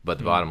 But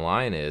the bottom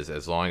line is,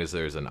 as long as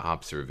there's an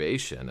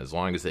observation, as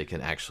long as they can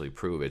actually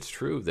prove it's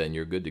true, then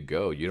you're good to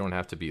go. You don't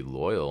have to be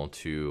loyal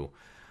to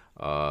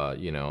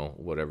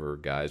whatever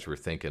guys were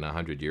thinking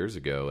 100 years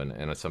ago.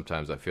 And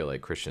sometimes I feel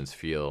like Christians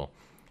feel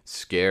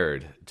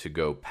scared to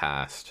go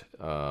past,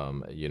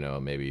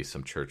 maybe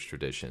some church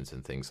traditions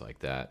and things like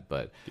that.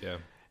 But Yeah.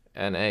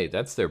 and hey,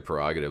 that's their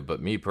prerogative.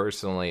 But me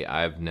personally,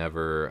 I've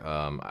never.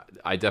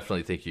 I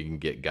definitely think you can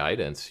get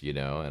guidance,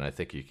 and I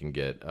think you can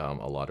get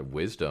a lot of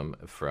wisdom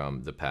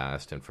from the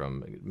past and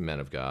from men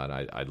of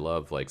God. I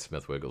love like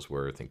Smith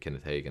Wigglesworth and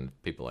Kenneth Hagin,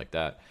 people like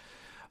that.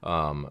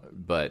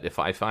 But if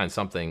I find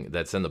something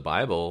that's in the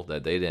Bible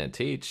that they didn't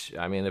teach,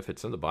 I mean, if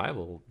it's in the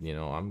Bible,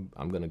 I'm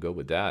going to go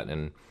with that.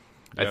 And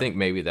I think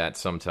maybe that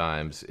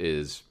sometimes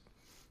is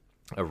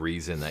a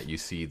reason that you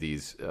see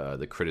these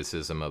the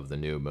criticism of the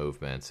new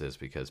movements is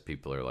because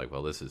people are like,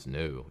 well, this is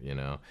new,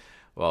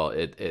 Well,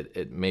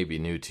 it may be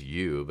new to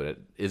you, but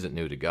it isn't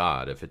new to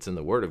God. If it's in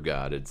the Word of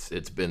God,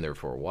 it's been there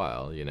for a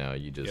while,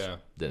 you just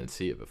didn't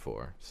see it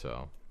before.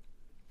 So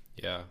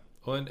Yeah.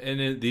 Well, and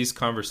in these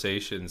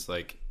conversations,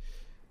 like,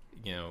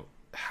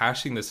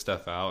 hashing this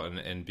stuff out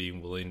and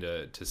being willing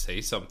to say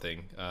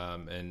something,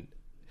 and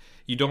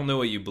you don't know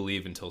what you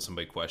believe until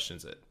somebody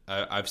questions it.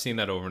 I've seen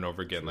that over and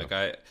over again. True.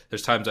 Like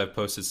there's times I've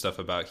posted stuff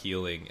about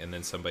healing and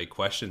then somebody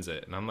questions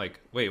it and I'm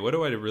like, wait, what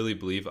do I really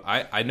believe?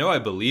 I know I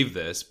believe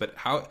this, but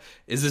how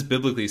is this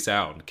biblically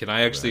sound? Can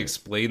I actually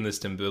explain this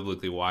to him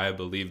biblically why I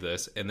believe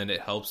this? And then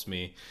it helps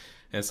me.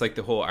 And it's like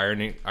the whole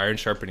iron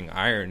sharpening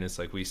iron. It's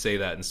like we say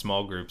that in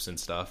small groups and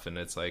stuff, and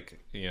it's like,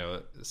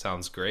 it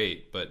sounds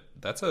great, but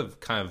that's a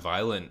kind of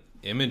violent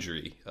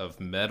imagery of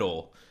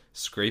metal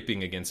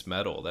scraping against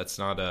metal. That's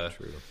not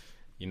True.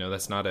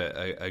 That's not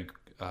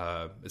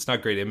it's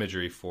not great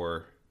imagery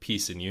for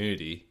peace and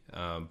unity,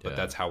 but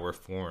that's how we're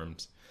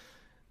formed.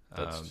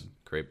 That's a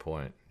great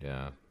point.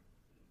 Yeah.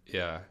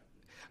 Yeah.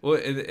 Well,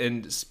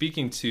 and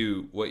speaking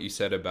to what you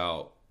said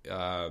about,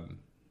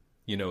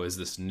 is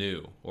this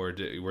new, or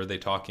were they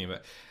talking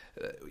about,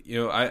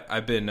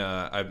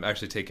 I'm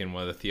actually taking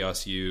one of the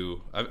Theos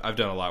U. I've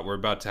done a lot. We're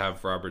about to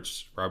have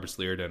Roberts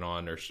Leardon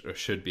on, or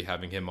should be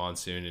having him on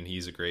soon, and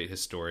he's a great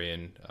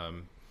historian.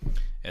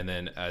 And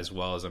then as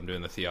well as I'm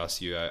doing the Theos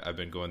U, I've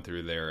been going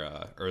through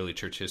their early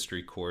church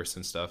history course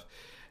and stuff.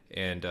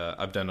 And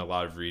I've done a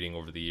lot of reading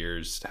over the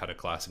years, had a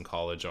class in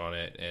college on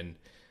it. And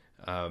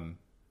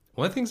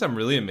one of the things I'm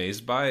really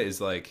amazed by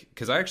is like,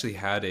 because I actually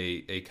had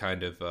a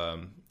kind of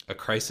a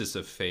crisis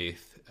of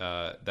faith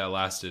that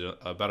lasted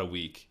about a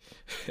week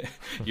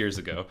years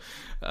ago.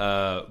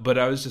 But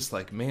I was just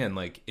like, man,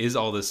 like, is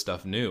all this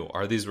stuff new?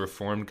 Are these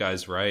Reformed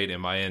guys right?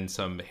 Am I in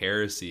some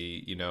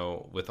heresy,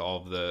 with all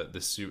of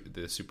the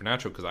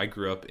supernatural? Because I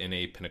grew up in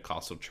a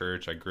Pentecostal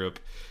church. I grew up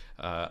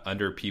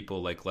under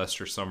people like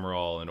Lester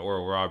Summerall and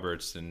Oral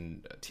Roberts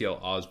and T.L.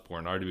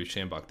 Osborne, R.W.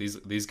 Shambach.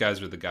 These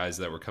guys were the guys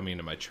that were coming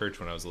into my church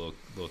when I was a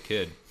little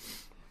kid.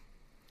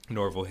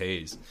 Norval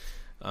Hayes.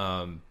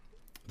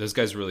 Those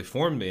guys really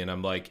formed me, and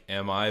I'm like,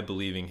 am I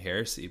believing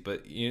heresy?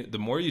 But the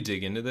more you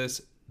dig into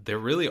this, there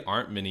really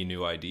aren't many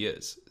new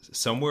ideas.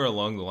 Somewhere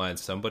along the line,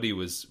 somebody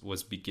was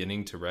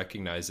beginning to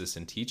recognize this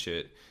and teach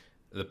it.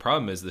 The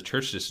problem is the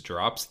church just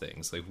drops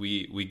things. Like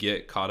we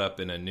get caught up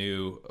in a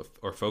new,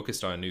 or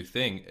focused on a new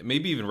thing,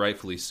 maybe even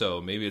rightfully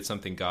so. Maybe it's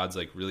something God's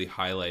like really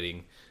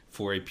highlighting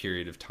for a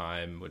period of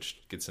time,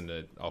 which gets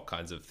into all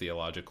kinds of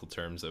theological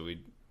terms that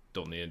we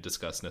don't need to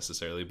discuss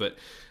necessarily. But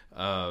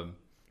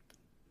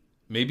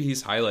maybe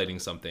he's highlighting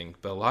something,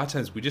 but a lot of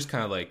times we just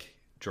kind of like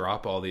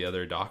drop all the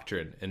other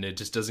doctrine and it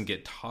just doesn't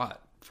get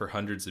taught for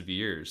hundreds of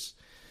years.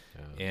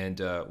 Yeah. And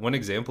one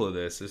example of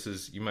this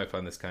is, you might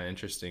find this kind of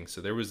interesting. So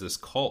there was this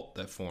cult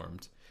that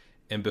formed,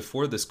 and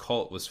before this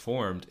cult was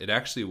formed, it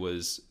actually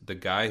was the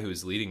guy who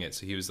was leading it.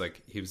 So he was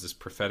this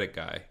prophetic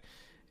guy,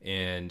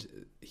 and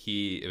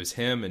it was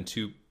him and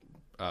two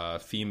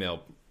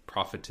female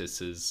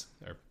prophetesses,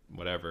 or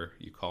whatever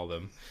you call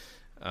them.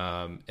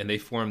 And they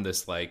formed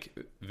this like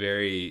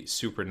very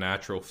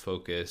supernatural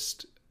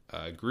focused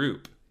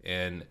group,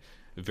 and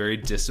very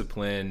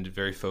disciplined,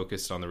 very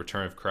focused on the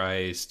return of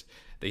Christ.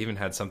 They even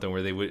had something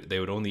where they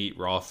would only eat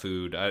raw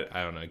food. I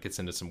don't know, it gets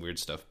into some weird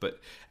stuff.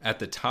 But at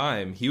the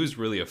time, he was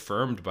really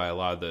affirmed by a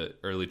lot of the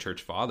early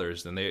church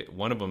fathers, and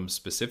one of them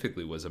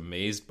specifically was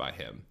amazed by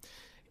him.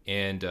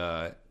 And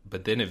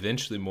but then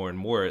eventually, more and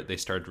more, they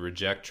started to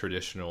reject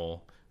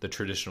the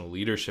traditional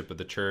leadership of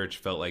the church.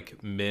 Felt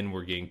like men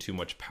were getting too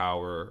much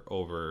power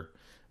over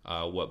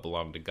what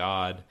belonged to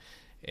God,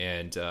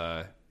 and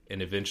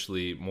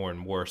eventually more and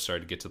more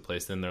started to get to the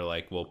place. Then they're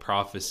like, well,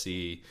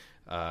 prophecy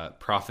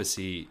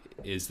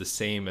is the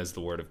same as the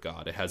word of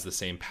God. It has the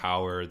same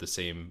power, the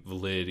same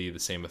validity, the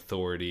same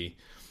authority.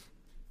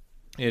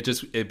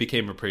 It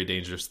became a pretty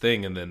dangerous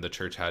thing, and then the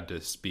church had to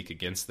speak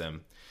against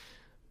them.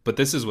 But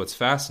this is what's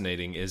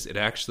fascinating, is it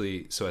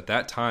actually, so at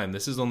that time,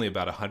 this is only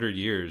about 100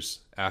 years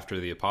after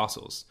the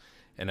apostles.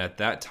 And at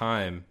that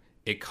time,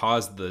 it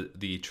caused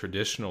the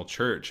traditional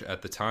church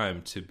at the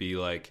time to be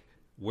like,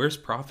 where's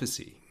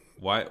prophecy?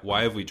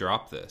 Why have we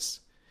dropped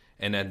this?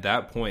 And at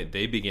that point,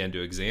 they began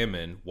to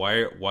examine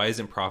why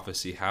isn't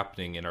prophecy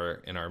happening in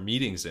our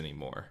meetings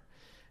anymore?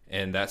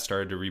 And that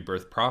started to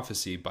rebirth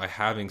prophecy by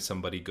having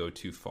somebody go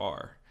too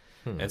far.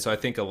 And so I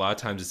think a lot of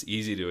times it's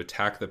easy to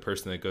attack the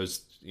person that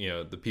goes,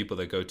 the people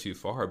that go too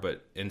far,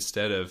 but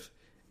instead of,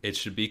 it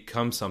should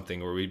become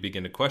something where we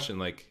begin to question,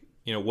 like,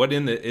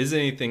 is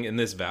anything in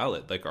this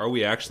valid? Like, are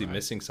we actually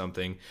missing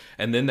something?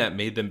 And then that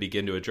made them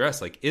begin to address,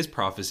 like, is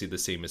prophecy the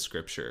same as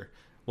scripture?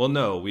 Well,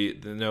 no,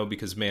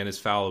 because man is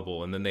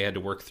fallible. And then they had to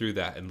work through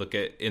that and look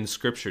at, in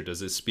scripture,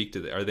 does it speak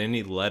to are there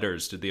any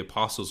letters? Did the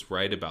apostles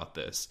write about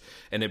this?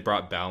 And it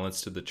brought balance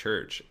to the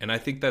church. And I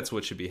think that's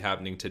what should be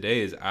happening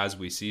today, is as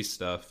we see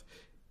stuff,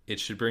 it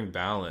should bring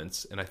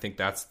balance. And I think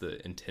that's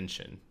the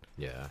intention.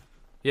 Yeah.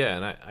 Yeah.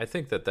 And I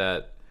think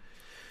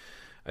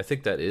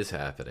that is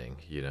happening,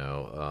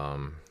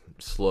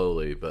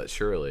 slowly but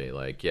surely.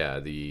 Like, yeah,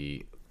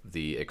 the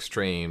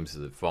extremes,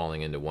 the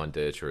falling into one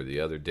ditch or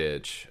the other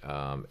ditch,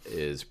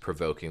 is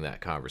provoking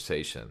that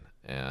conversation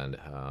and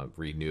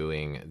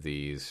renewing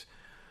these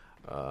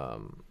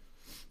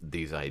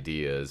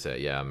ideas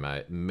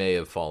that may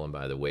have fallen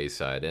by the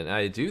wayside. And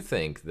I do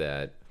think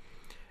that,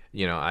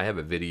 I have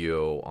a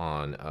video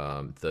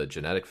on the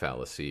genetic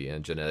fallacy,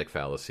 and genetic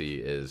fallacy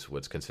is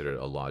what's considered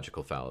a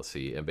logical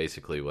fallacy. And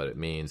basically what it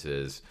means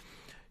is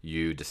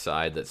you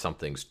decide that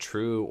something's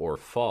true or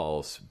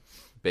false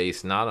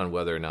based not on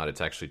whether or not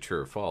it's actually true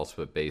or false,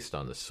 but based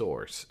on the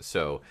source.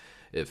 So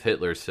if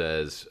Hitler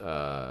says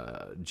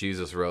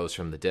Jesus rose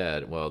from the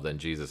dead, well, then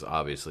Jesus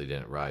obviously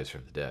didn't rise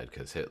from the dead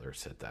because Hitler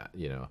said that,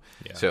 Yeah.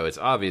 So it's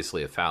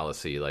obviously a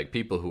fallacy. Like,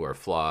 people who are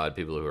flawed,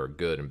 people who are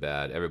good and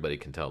bad, everybody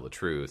can tell the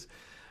truth.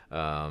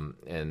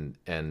 And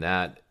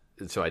that,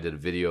 so I did a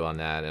video on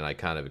that, and I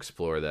kind of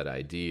explore that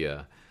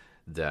idea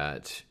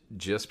that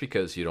just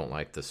because you don't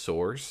like the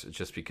source,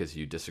 just because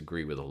you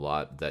disagree with a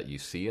lot that you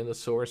see in the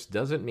source,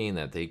 doesn't mean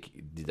that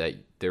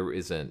there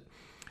isn't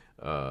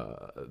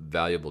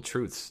valuable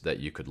truths that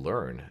you could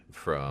learn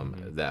from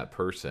that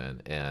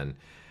person. And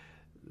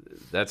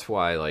that's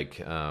why,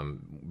 like,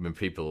 when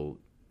people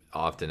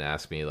often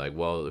ask me, like,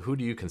 well, who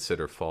do you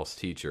consider false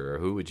teacher, or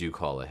who would you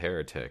call a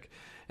heretic?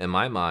 In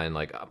my mind,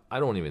 like, I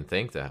don't even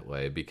think that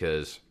way,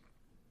 because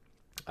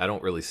I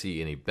don't really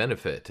see any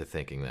benefit to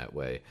thinking that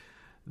way.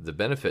 The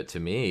benefit to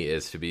me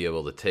is to be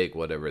able to take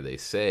whatever they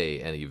say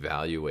and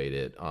evaluate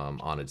it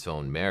on its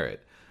own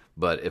merit.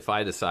 But if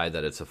I decide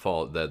that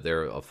that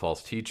they're a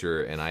false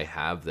teacher, and I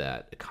have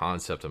that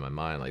concept in my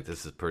mind, like,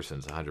 this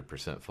person's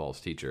 100% false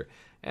teacher,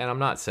 and I'm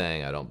not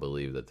saying I don't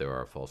believe that there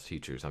are false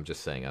teachers. I'm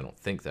just saying I don't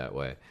think that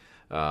way.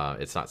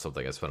 It's not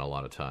something I spend a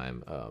lot of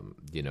time,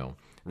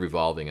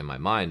 revolving in my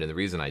mind. And the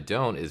reason I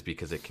don't is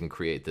because it can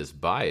create this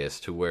bias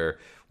to where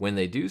when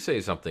they do say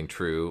something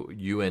true,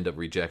 you end up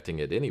rejecting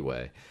it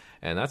anyway.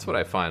 And that's what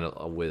I find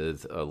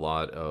with a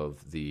lot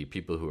of the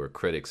people who are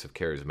critics of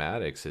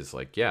charismatics is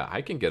like, yeah,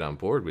 I can get on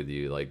board with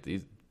you. Like,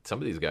 some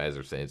of these guys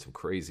are saying some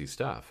crazy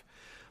stuff,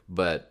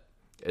 but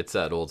it's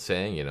that old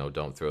saying,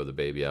 don't throw the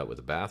baby out with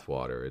the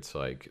bathwater. It's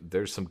like,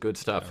 there's some good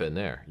stuff in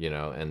there,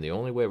 and the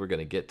only way we're going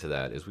to get to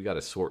that is we got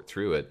to sort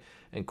through it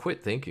and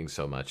quit thinking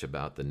so much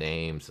about the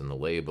names and the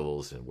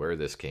labels and where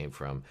this came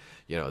from.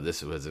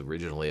 This was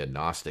originally a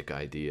Gnostic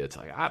idea. It's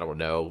like, I don't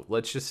know.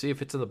 Let's just see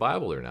if it's in the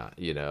Bible or not.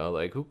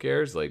 Like, who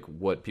cares? Like,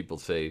 what people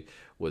say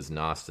was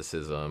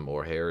Gnosticism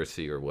or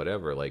heresy or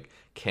whatever. Like,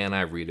 can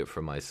I read it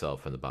for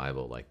myself in the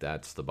Bible? Like,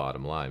 that's the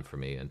bottom line for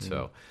me. And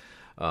so,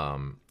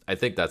 I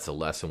think that's a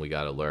lesson we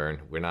got to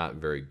learn. We're not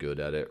very good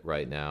at it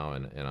right now,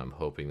 and I'm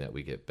hoping that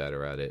we get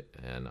better at it,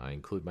 and I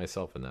include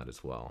myself in that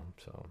as well.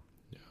 So,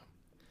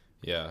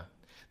 yeah.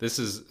 This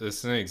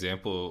is an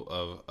example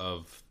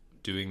of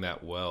doing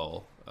that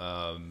well,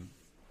 and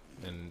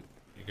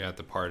you're gonna have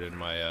to pardon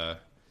my.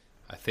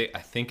 I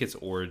think it's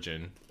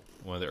Origen,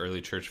 one of the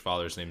early church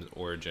fathers' named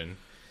Origen.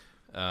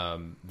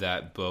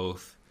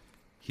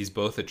 He's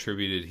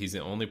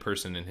the only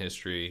person in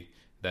history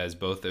that is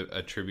both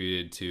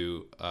attributed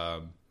to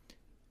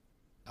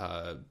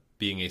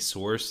being a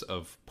source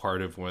of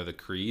part of one of the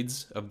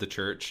creeds of the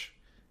church,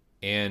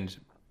 and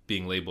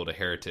being labeled a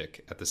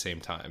heretic at the same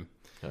time.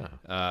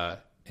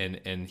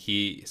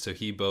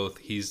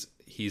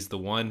 He's the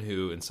one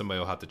who, and somebody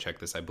will have to check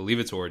this, I believe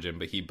it's Origen,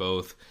 but he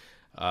both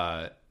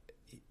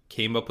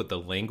came up with the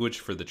language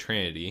for the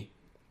Trinity,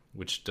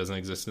 which doesn't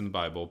exist in the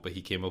Bible, but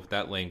he came up with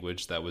that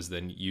language that was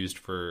then used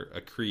for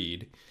a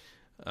creed,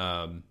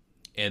 and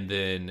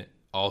then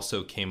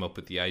also came up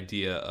with the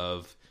idea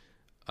of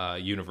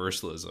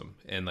universalism,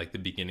 and like the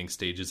beginning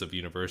stages of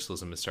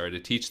universalism, and started to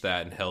teach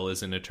that, and hell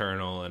isn't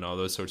eternal and all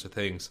those sorts of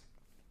things.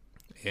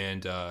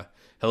 And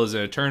hell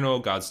isn't eternal,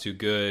 God's too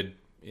good,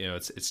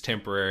 it's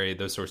temporary,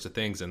 those sorts of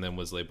things, and then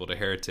was labeled a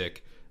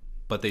heretic.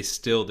 But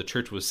the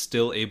church was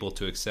still able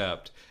to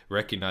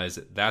recognize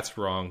that that's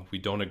wrong, we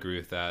don't agree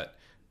with that,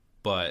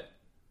 but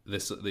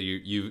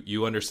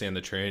you understand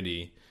the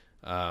Trinity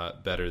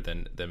better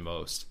than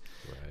most.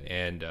 Right.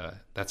 And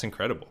that's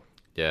incredible.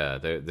 Yeah,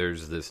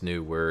 there's this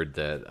new word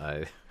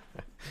that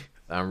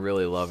I'm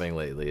really loving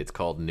lately. It's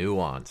called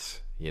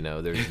nuance.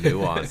 There's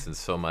nuance in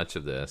so much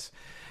of this.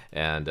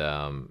 And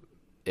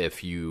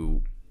if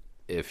you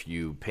if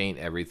you paint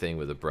everything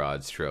with a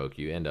broad stroke,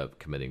 you end up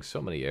committing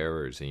so many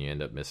errors and you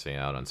end up missing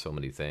out on so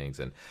many things.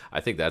 And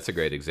I think that's a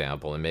great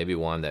example, and maybe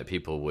one that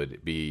people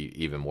would be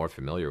even more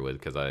familiar with,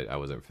 because I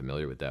wasn't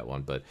familiar with that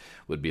one, but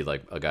would be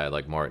like a guy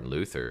like Martin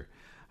Luther.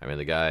 I mean,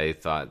 the guy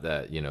thought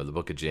that, the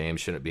book of James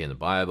shouldn't be in the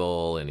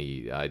Bible. And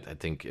I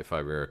think if I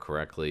remember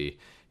correctly,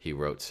 he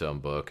wrote some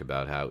book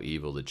about how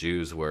evil the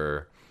Jews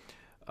were.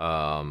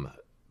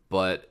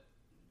 But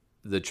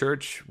the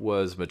church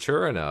was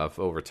mature enough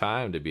over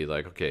time to be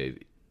like, okay,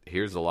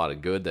 here's a lot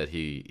of good that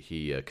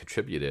he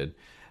contributed,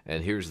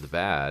 and here's the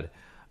bad,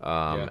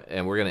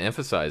 and we're going to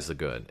emphasize the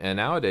good. And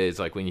nowadays,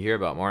 like when you hear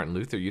about Martin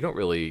Luther, you don't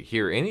really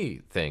hear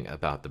anything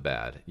about the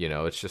bad.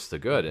 It's just the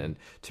good. And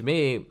to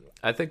me,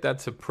 I think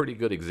that's a pretty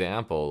good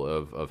example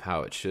of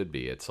how it should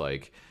be. It's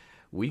like,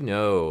 we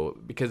know,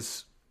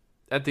 because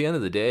at the end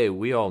of the day,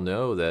 we all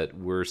know that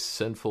we're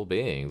sinful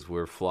beings.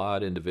 We're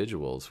flawed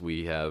individuals.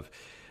 We have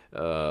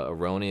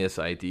erroneous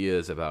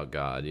ideas about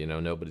God.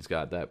 Nobody's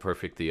got that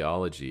perfect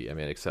theology. I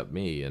mean, except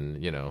me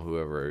and,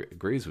 whoever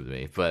agrees with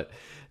me. But,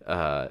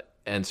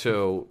 and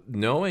so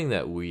knowing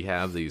that we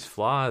have these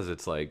flaws,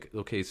 it's like,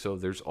 okay, so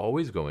there's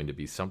always going to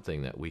be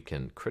something that we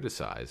can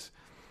criticize.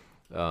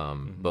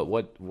 But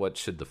what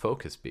should the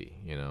focus be,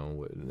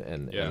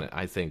 and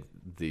I think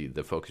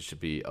the focus should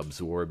be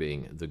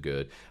absorbing the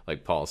good,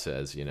 like Paul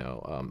says,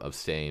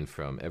 abstain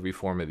from every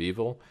form of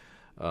evil,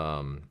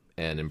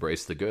 and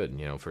embrace the good.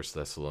 1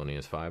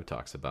 Thessalonians 5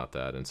 talks about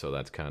that. And so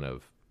that's kind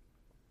of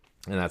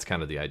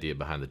the idea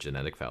behind the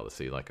genetic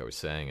fallacy. Like I was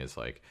saying, is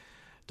like,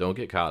 don't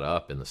get caught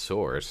up in the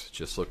source,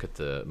 just look at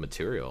the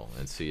material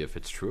and see if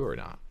it's true or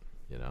not,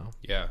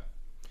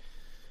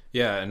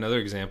 Yeah, another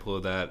example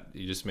of that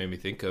you just made me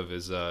think of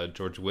is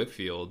George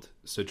Whitefield.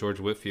 So George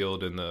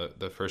Whitefield in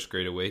the First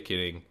Great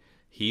Awakening,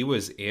 he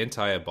was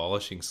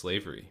anti-abolishing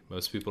slavery.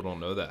 Most people don't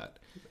know that.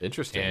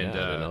 Interesting. And, I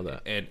didn't know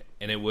that.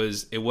 And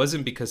it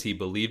wasn't because he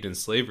believed in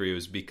slavery. It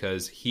was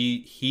because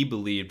he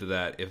believed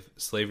that if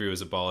slavery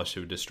was abolished,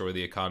 it would destroy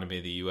the economy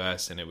of the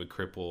U.S. and it would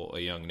cripple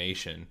a young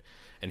nation.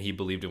 And he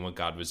believed in what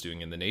God was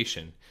doing in the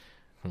nation.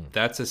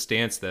 That's a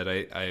stance that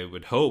I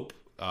would hope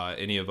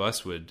any of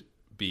us would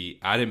be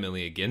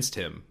adamantly against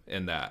him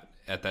in that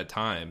at that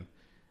time.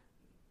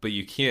 But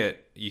you can't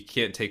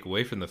take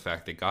away from the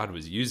fact that God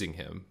was using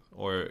him,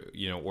 or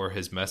or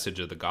his message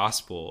of the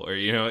gospel, or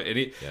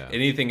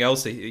anything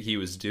else that he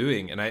was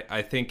doing. And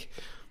I think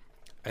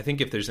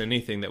if there's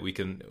anything that we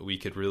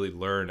could really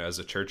learn as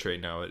a church right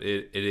now,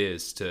 it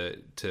is to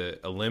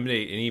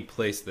eliminate any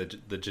place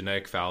that the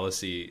genetic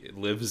fallacy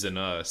lives in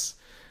us.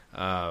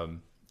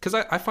 Because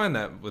I find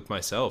that with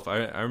myself.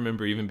 I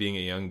remember even being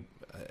a young,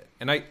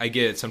 and I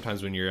get it,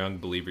 sometimes when you're a young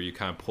believer, you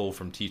kind of pull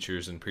from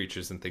teachers and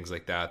preachers and things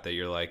like that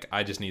you're like,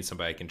 I just need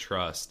somebody I can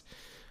trust.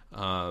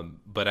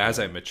 But as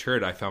I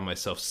matured, I found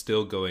myself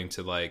still going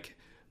to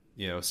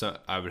so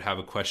I would have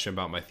a question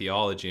about my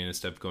theology, and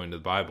instead of going to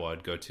the Bible,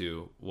 I'd go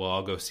to,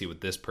 I'll go see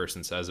what this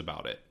person says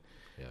about it.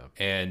 Yeah.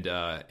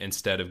 And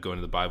instead of going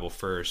to the Bible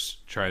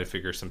first, trying to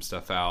figure some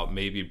stuff out,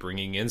 maybe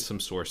bringing in some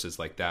sources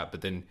like that,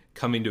 but then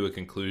coming to a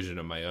conclusion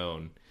of my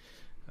own,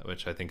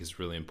 which I think is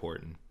really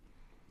important.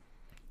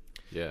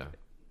 Yeah,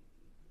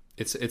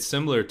 it's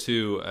similar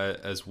to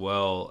as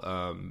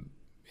well.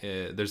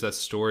 There's that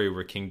story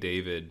where King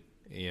David,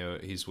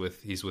 he's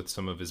with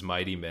some of his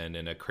mighty men,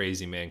 and a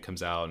crazy man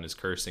comes out and is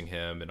cursing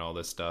him and all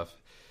this stuff.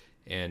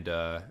 And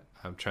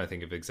I'm trying to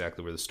think of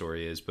exactly where the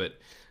story is, but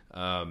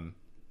and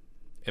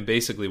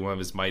basically one of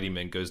his mighty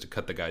men goes to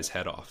cut the guy's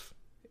head off,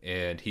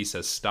 and he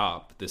says,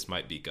 "Stop! This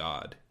might be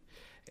God."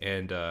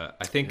 And I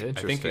think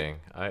interesting.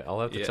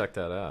 I'll have to check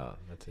that out.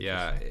 That's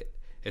interesting.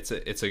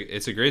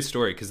 It's a great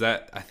story, because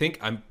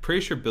I'm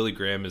pretty sure Billy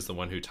Graham is the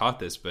one who taught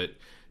this, but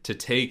to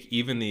take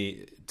even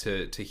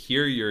to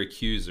hear your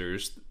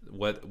accusers,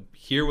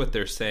 hear what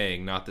they're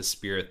saying, not the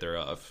spirit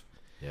thereof.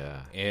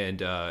 Yeah.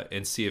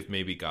 And see if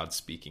maybe God's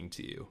speaking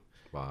to you.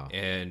 Wow.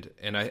 And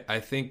I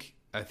think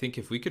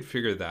if we could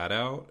figure that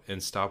out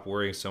and stop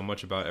worrying so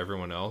much about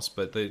everyone else,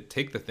 but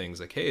take the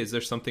things like, hey, is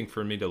there something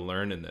for me to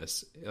learn in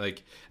this?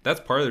 Like, that's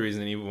part of the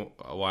reason even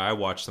why I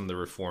watch some of the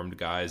Reformed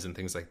guys and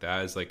things like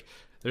that, is like,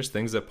 there's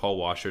things that Paul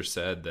Washer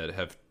said that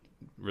have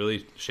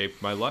really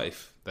shaped my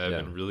life, that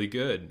have been really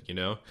good,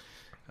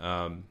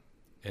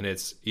 and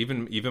it's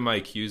even my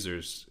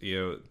accusers,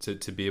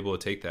 to be able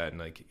to take that and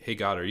like, hey,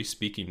 God, are you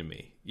speaking to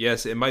me?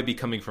 Yes, it might be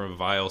coming from a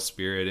vile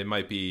spirit. It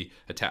might be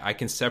I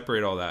can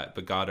separate all that,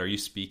 but God, are you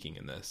speaking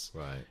in this?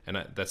 Right.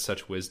 And that's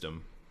such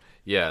wisdom.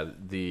 Yeah,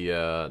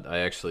 I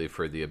actually,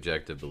 for the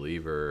Objective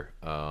Believer,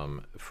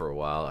 for a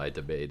while, I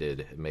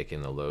debated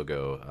making the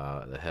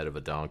logo the head of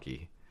a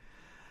donkey.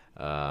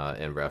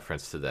 In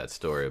reference to that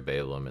story of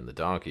Balaam and the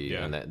donkey,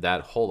 and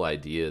that whole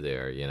idea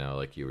there,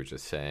 like you were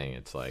just saying,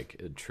 it's like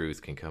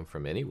truth can come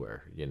from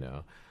anywhere,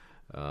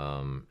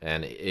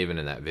 and even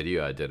in that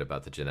video I did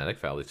about the genetic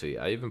fallacy,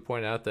 I even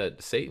pointed out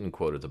that Satan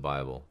quoted the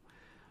Bible.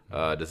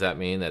 Does that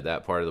mean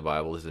that part of the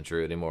Bible isn't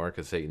true anymore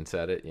because Satan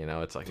said it?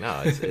 It's like,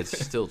 no,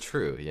 it's still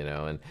true,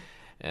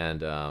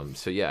 and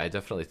so yeah, I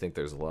definitely think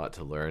there's a lot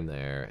to learn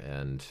there,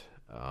 and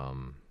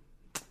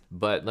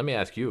But let me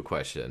ask you a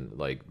question,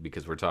 like,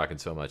 because we're talking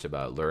so much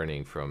about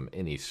learning from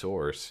any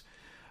source,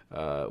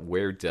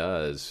 where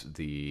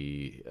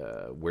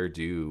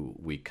do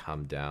we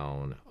come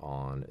down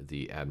on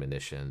the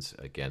admonitions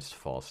against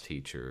false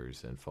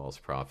teachers and false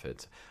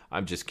prophets?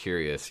 I'm just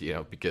curious,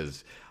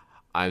 because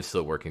I'm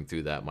still working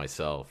through that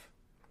myself.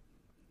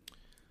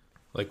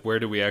 Like, where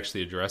do we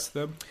actually address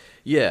them?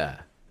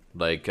 Yeah.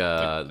 Like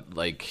how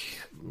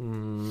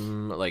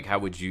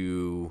would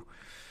you,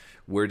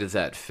 where does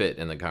that fit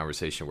in the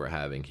conversation we're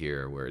having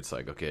here, where it's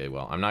like, okay,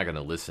 well, I'm not going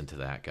to listen to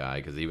that guy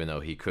because even though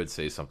he could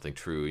say something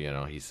true,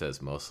 he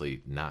says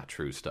mostly not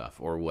true stuff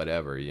or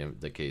whatever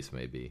the case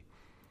may be.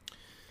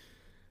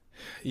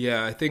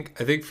 Yeah, I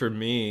think for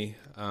me,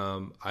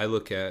 I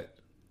look at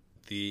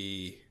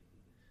the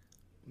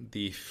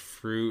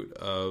fruit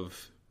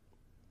of,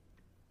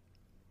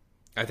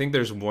 I think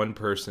there's one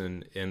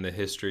person in the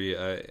history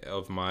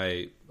of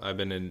I've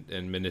been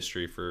in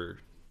ministry for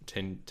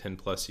 10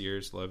 plus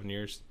years, 11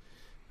 years.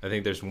 I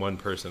think there's one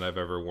person I've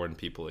ever warned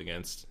people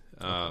against.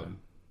 Okay.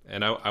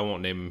 And I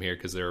won't name them here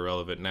because they're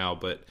irrelevant now,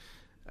 but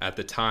at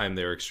the time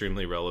they were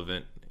extremely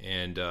relevant.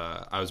 And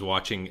I was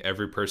watching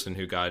every person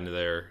who got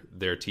into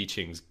their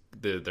teachings,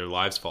 their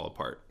lives fall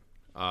apart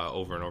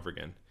over and over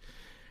again.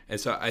 And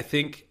so I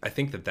think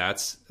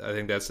that's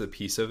the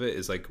piece of it,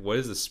 is like, what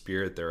is the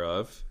spirit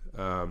thereof?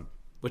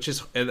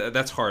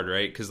 That's hard,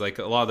 right? Because like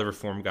a lot of the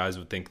Reformed guys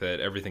would think that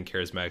everything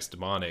charismatic is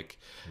demonic,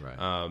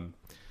 right?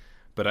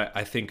 But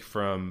I think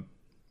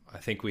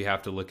we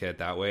have to look at it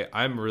that way.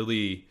 I'm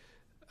really,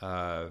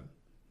 I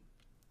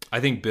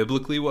think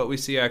biblically what we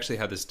see, I actually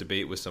had this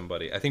debate with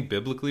somebody. I think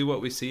biblically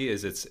what we see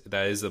is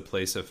that is the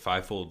place of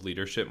fivefold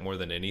leadership more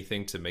than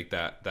anything, to make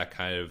that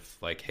kind of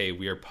like, hey,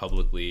 we are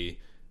publicly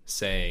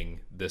saying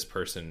this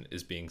person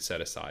is being set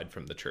aside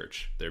from the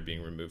church. They're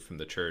being removed from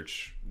the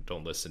church.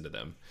 Don't listen to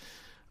them.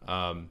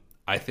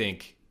 I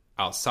think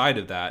outside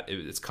of that,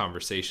 it's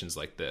conversations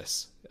like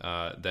this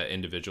that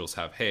individuals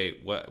have. Hey,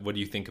 what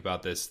do you think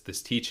about this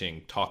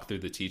teaching? Talk through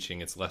the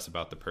teaching. It's less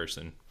about the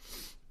person.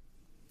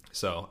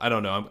 So I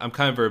don't know. I'm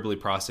kind of verbally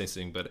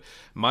processing, but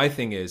my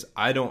thing is,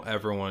 I don't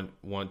ever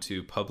want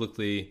to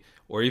publicly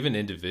or even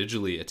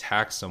individually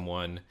attack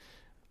someone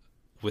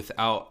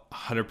without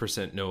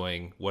 100%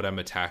 knowing what I'm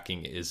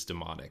attacking is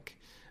demonic.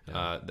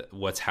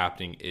 What's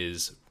happening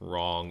is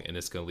wrong, and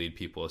it's going to lead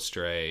people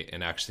astray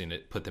and actually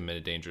put them in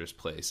a dangerous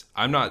place.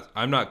 I'm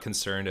not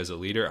concerned as a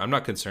leader. I'm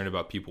not concerned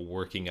about people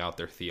working out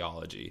their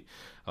theology.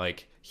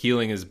 Like,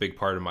 healing is a big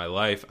part of my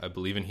life. I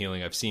believe in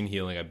healing. I've seen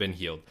healing. I've been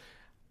healed.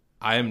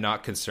 I am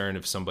not concerned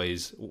if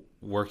somebody's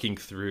working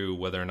through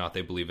whether or not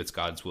they believe it's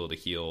God's will to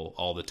heal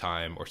all the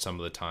time or some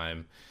of the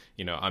time.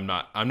 I'm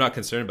not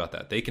concerned about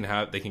that. They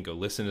can go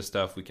listen to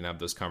stuff. We can have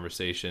those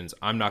conversations.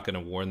 I'm not going to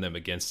warn them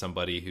against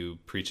somebody who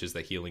preaches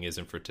that healing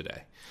isn't for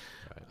today.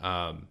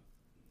 Right.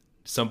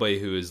 Somebody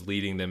who is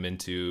leading them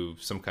into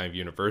some kind of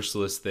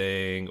universalist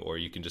thing, or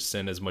you can just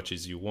sin as much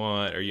as you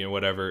want, or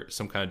whatever,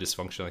 some kind of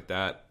dysfunction like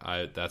that.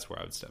 That's where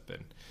I would step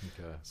in.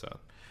 Okay. So,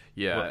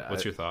 yeah.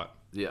 What's your thought?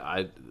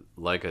 Yeah,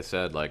 like I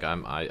said, like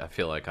I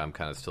feel like I'm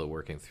kind of still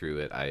working through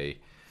it. I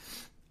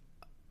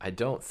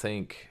don't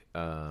think.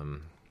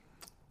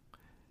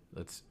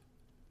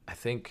 I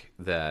think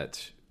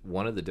that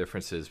one of the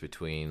differences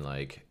between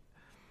like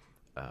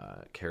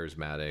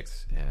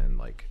charismatics and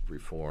like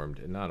Reformed,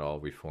 and not all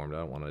Reformed, I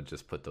don't want to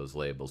just put those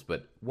labels,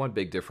 but one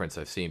big difference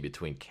I've seen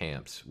between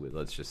camps,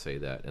 let's just say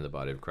that, in the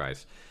body of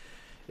Christ,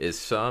 is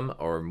some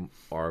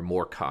are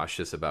more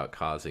cautious about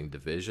causing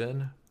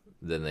division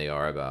than they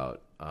are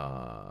about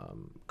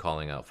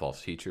calling out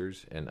false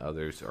teachers, and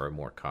others are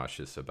more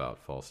cautious about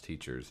false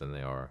teachers than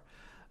they are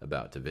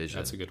about division.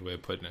 That's a good way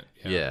of putting it.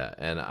 Yeah,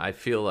 and I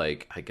feel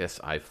like, I guess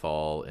I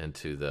fall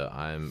into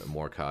I'm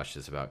more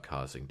cautious about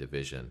causing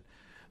division,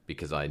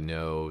 because I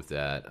know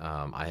that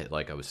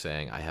like I was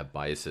saying, I have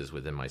biases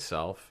within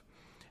myself.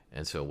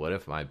 And so what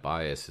if my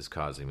bias is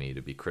causing me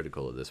to be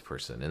critical of this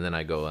person? And then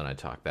I go and I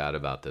talk bad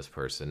about this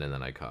person, and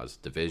then I cause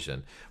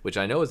division, which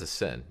I know is a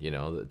sin,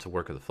 it's a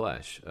work of the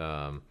flesh.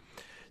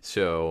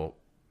 So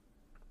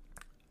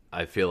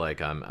I feel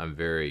like I'm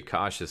very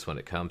cautious when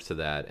it comes to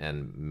that,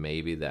 and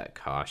maybe that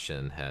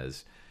caution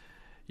has,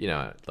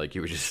 like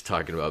you were just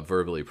talking about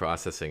verbally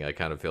processing, I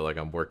kind of feel like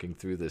I'm working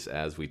through this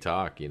as we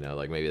talk,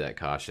 like maybe that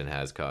caution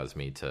has caused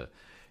me to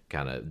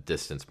kind of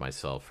distance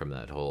myself from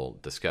that whole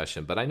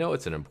discussion. But I know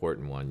it's an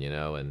important one,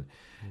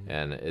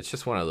 and it's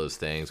just one of those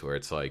things where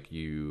it's like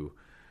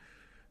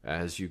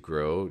as you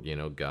grow,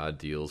 God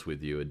deals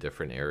with you in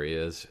different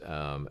areas.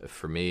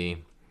 For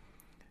me,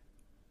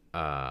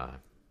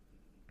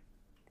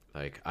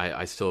 like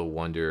I still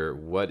wonder,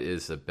 what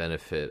is the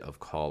benefit of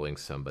calling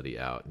somebody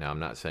out? Now, I'm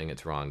not saying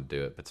it's wrong to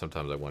do it, but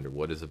sometimes I wonder,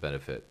 what is the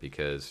benefit?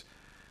 Because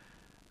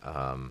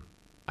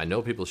I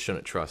know people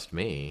shouldn't trust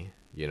me.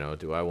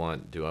 Do I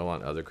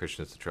want other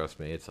Christians to trust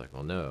me? It's like,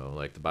 well, no.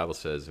 Like the Bible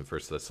says in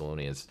 1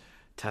 Thessalonians,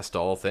 test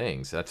all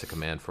things. That's a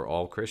command for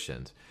all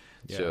Christians.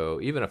 Yeah. So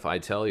even if I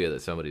tell you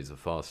that somebody's a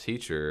false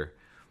teacher,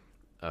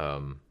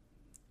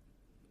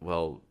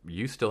 well,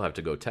 you still have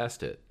to go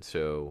test it.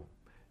 So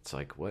it's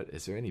like, what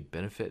is there any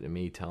benefit in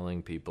me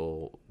telling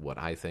people what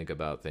I think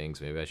about things?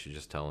 Maybe I should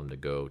just tell them to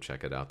go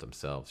check it out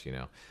themselves,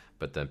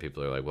 But then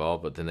people are like, well,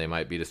 but then they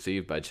might be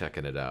deceived by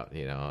checking it out,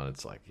 And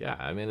it's like, yeah,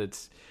 I mean,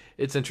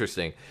 it's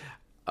interesting.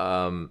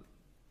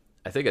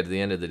 I think at the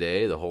end of the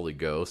day, the Holy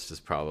Ghost is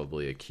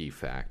probably a key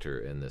factor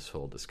in this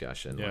whole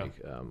discussion. Yeah. Like,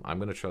 I'm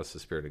going to trust the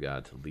Spirit of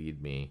God to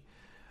lead me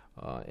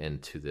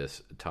into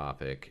this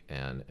topic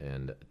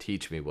and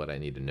teach me what I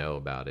need to know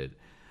about it,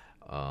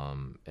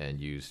 and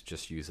use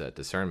that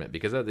discernment.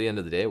 Because at the end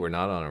of the day, we're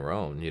not on our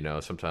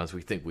own. Sometimes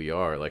we think we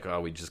are. Like,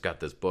 oh, we just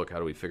got this book. How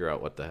do we figure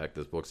out what the heck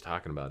this book's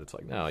talking about? It's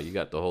like, no, you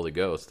got the Holy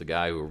Ghost, the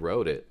guy who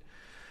wrote it.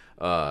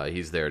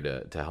 He's there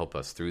to help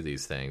us through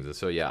these things. And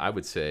so, yeah, I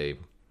would say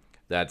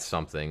that's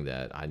something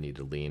that I need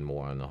to lean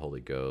more on the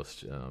Holy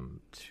Ghost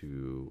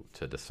to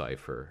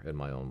decipher in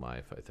my own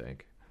life, I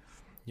think.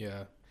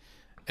 Yeah.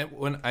 And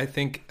when I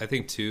think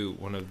too,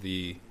 one of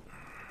the,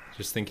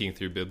 just thinking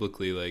through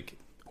biblically, like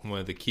one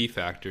of the key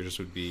factors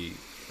would be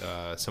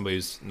somebody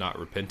who's not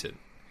repentant,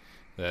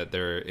 that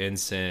they're in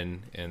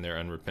sin and they're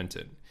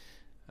unrepentant.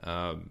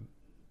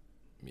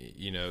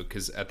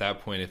 Because at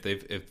that point,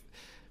 if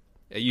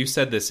you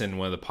said this in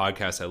one of the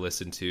podcasts I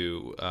listened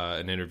to,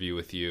 an interview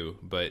with you,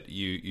 but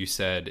you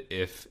said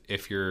if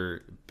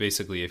your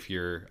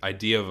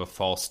idea of a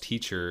false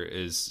teacher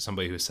is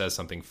somebody who says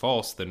something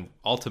false, then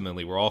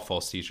ultimately we're all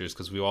false teachers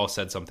because we all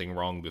said something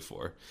wrong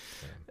before,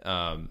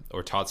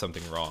 or taught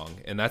something wrong,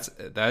 and that's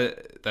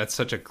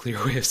such a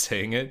clear way of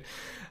saying it.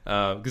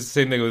 Because the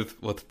same thing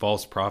with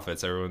false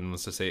prophets. Everyone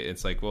wants to say,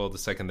 it's like, well, the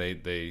second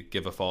they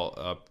give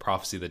a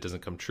prophecy that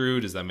doesn't come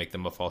true, does that make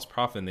them a false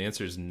prophet? And the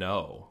answer is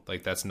no.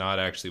 Like, that's not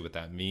actually what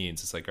that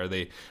means. It's like, are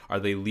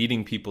they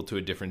leading people to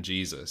a different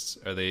Jesus?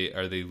 Are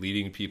they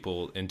leading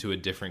people into a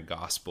different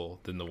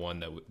gospel than the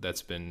one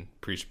that's been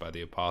preached by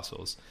the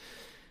apostles?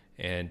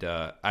 And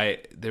I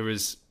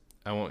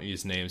won't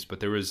use names, but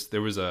there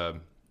was a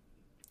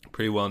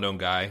pretty well-known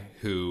guy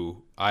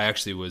who I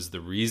actually was the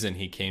reason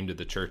he came to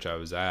the church I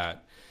was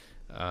at.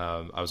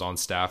 I was on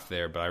staff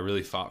there, but I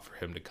really fought for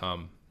him to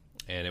come,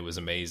 and it was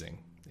amazing.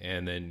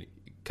 And then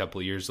a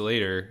couple of years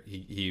later,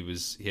 he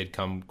had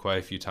come quite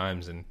a few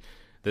times, and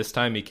this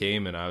time he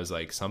came, and I was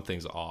like,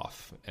 something's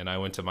off. And I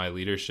went to my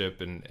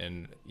leadership,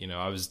 and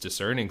I was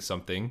discerning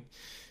something,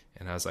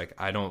 and I was like,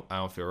 I don't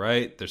feel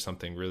right. There's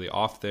something really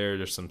off there.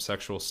 There's some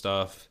sexual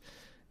stuff,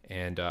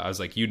 and I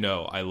was like,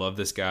 I love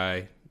this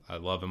guy. I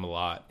love him a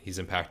lot. He's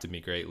impacted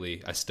me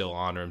greatly. I still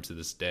honor him to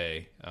this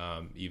day,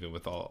 even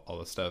with all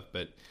the stuff.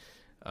 But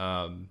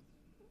and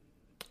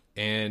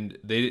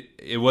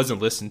it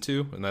wasn't listened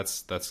to, and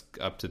that's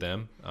up to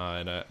them.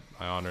 And I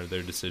honor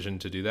their decision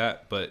to do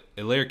that. But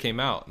it later came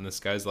out, and this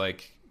guy's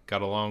like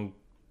got a long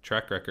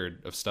track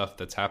record of stuff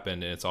that's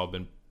happened, and it's all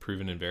been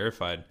proven and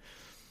verified.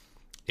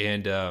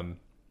 And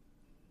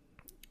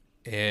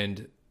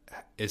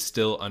is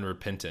still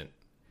unrepentant.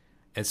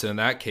 And so in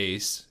that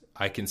case,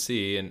 I can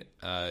see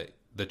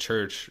the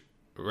church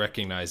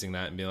recognizing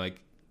that and being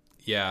like,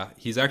 yeah,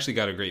 he's actually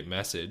got a great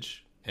message.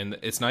 And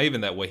it's not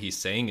even that what he's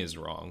saying is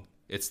wrong.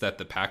 It's that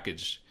the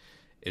package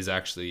is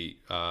actually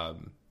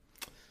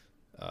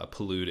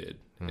polluted,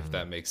 if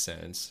that makes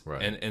sense.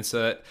 Right. And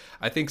so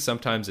I think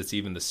sometimes it's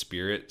even the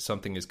spirit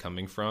something is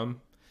coming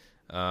from.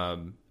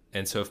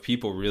 And so if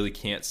people really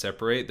can't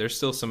separate, there's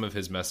still some of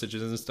his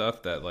messages and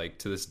stuff that, like,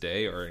 to this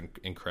day are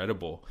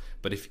incredible.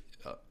 But if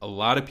a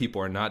lot of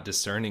people are not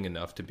discerning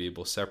enough to be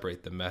able to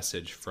separate the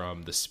message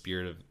from the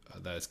spirit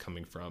that it's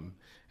coming from,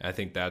 and I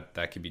think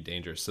that can be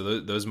dangerous. So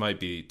those might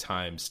be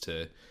times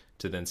to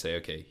then say,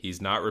 okay,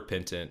 he's not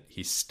repentant.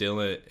 He's still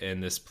in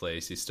this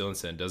place. He's still in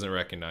sin. Doesn't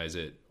recognize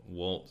it.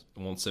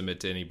 Won't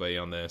submit to anybody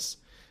on this.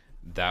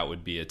 That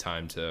would be a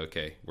time to,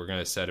 okay, we're going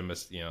to set him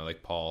as,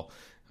 like Paul,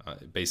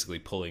 basically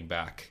pulling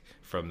back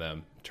from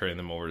them, turning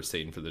them over to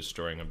Satan for the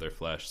destroying of their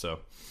flesh, so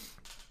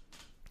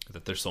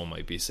that their soul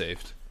might be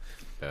saved.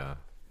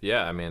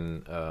 Yeah. I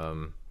mean,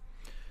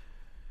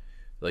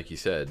 like you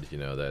said,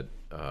 that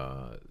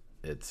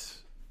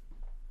it's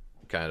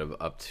kind of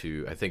up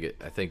to. I think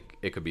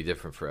it could be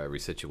different for every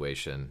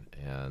situation,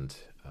 and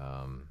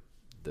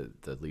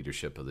the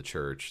leadership of the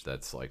church.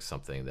 That's like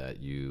something that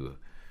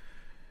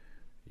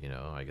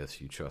I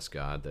guess you trust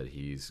God that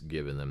He's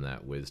given them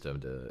that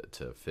wisdom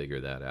to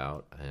figure that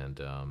out.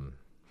 And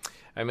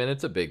I mean,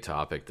 it's a big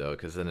topic though,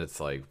 because then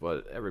it's like,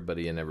 what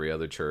everybody in every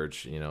other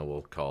church,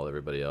 will call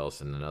everybody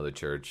else in another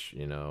church,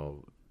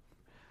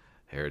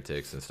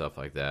 heretics and stuff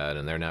like that,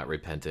 and they're not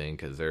repenting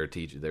because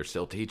they're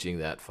still teaching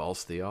that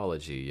false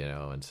theology,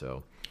 and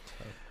so,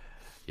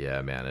 yeah,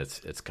 man,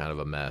 it's kind of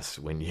a mess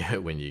when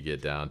you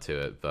get down to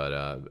it. But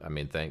I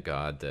mean, thank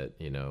God that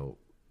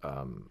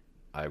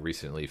I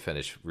recently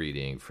finished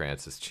reading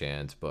Francis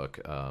Chan's book,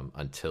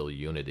 Until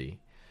Unity,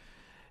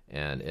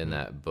 and in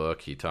that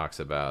book he talks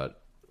about.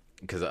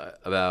 Because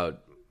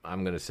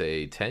I'm going to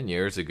say 10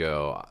 years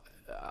ago,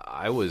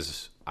 I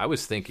was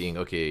thinking,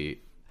 okay,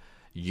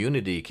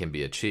 unity can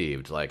be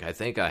achieved. Like, I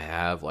think I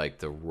have like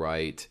the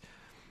right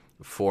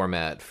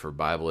format for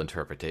Bible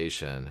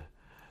interpretation.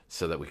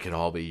 so that we can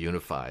all be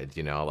unified.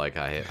 Like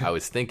I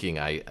was thinking,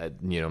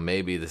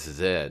 maybe this is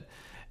it.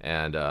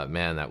 And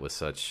man, that was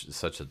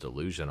such a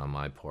delusion on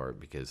my part,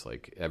 because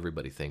like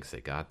everybody thinks they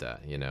got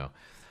that.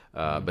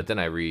 But then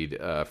I read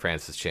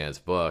Francis Chan's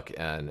book,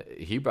 and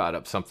he brought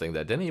up something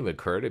that didn't even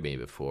occur to me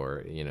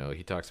before.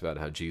 He talks about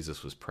how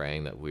Jesus was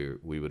praying that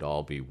we would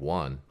all be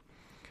one.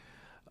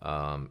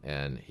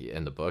 And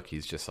in the book,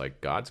 he's just like,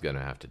 God's going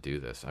to have to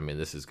do this. I mean,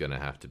 this is going to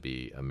have to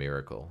be a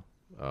miracle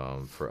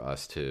for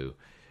us to.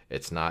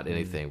 It's not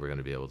anything we're going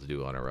to be able to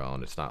do on our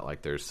own. It's not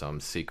like there's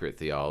some secret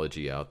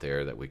theology out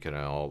there that we can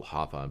all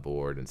hop on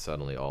board and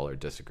suddenly all our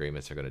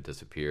disagreements are going to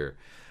disappear.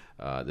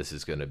 This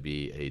is going to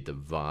be a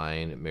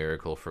divine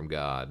miracle from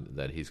God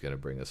that he's going to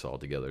bring us all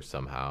together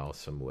somehow,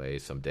 some way,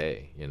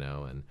 someday,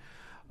 and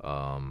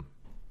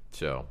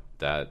so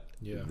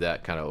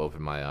that kind of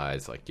opened my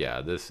eyes. Like,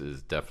 this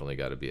is definitely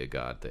got to be a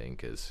God thing,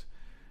 because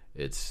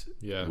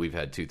we've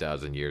had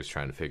 2,000 years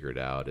trying to figure it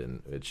out,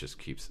 and it just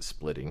keeps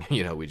splitting.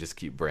 We just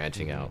keep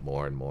branching out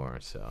more and more.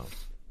 So,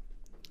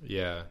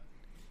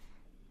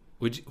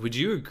 would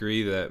you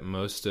agree that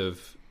most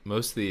of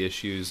the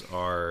issues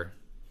are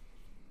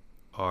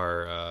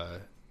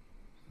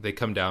they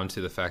come down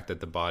to the fact that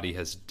the body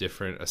has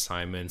different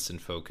assignments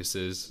and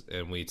focuses,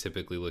 and we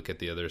typically look at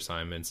the other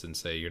assignments and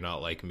say, you're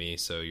not like me,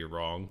 so you're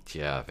wrong?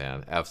 Yeah,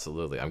 man,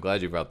 absolutely. I'm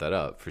glad you brought that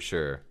up, for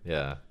sure.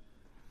 Yeah.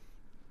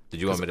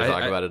 Did you want me to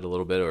talk about it a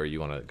little bit, or you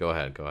want to go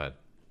ahead?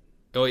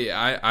 Oh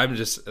yeah, I'm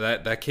just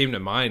that came to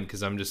mind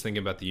because I'm just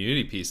thinking about the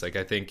unity piece. Like,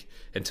 I think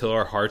until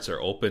our hearts are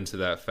open to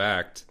that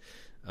fact,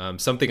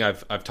 something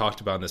I've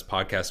talked about in this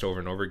podcast over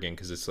and over again,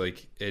 because it's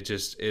like it's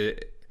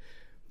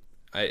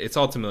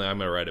ultimately, I'm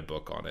gonna write a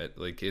book on it.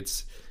 Like,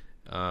 it's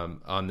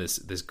on this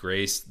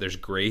grace. There's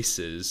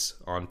graces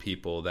on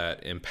people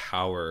that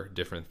empower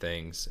different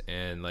things,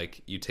 and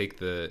like you take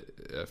the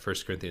 1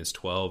 Corinthians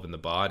 12 in the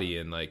body,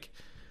 and like.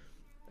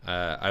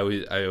 I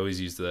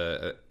always use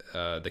the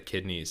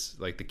kidneys.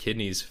 Like, the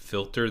kidneys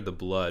filter the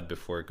blood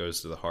before it goes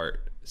to the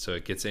heart, so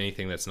it gets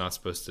anything that's not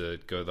supposed to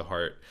go to the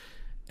heart.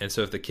 And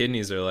so if the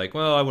kidneys are like,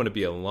 well, I want to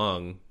be a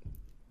lung,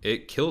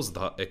 it kills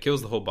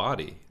the whole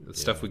body. The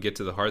stuff we get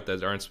to the heart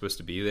that aren't supposed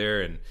to be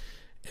there, and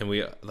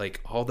we,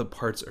 like, all the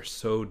parts are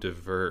so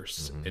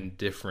diverse and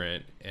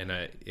different. And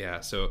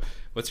so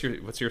what's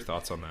your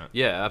thoughts on that?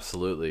 Yeah,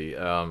 absolutely.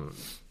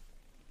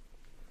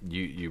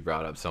 You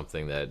brought up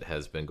something that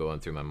has been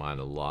going through my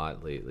mind a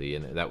lot lately,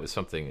 and that was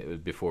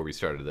something before we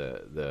started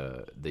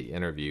the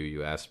interview.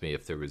 You asked me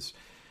if there was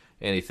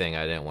anything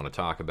I didn't want to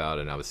talk about,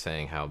 and I was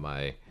saying how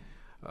my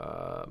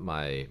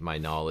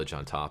knowledge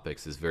on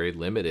topics is very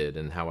limited,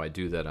 and how I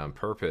do that on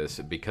purpose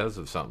because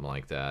of something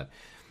like that.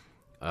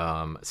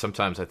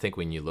 Sometimes I think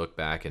when you look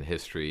back in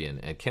history,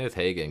 and Kenneth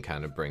Hagin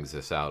kind of brings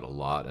this out a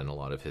lot in a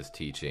lot of his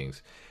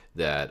teachings,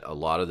 that a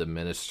lot of the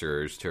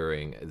ministers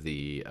during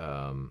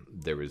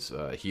there was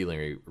a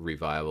healing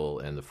revival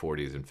in the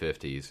 40s and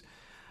 50s,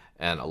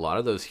 and a lot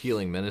of those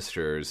healing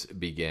ministers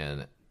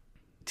began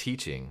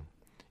teaching,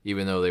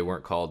 even though they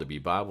weren't called to be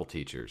Bible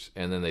teachers,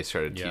 and then they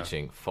started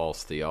teaching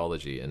false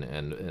theology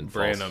and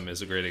Branham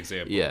is a great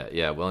example.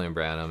 Yeah, William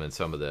Branham, and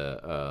some of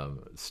the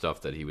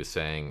stuff that he was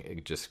saying,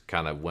 it just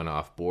kind of went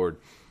off board,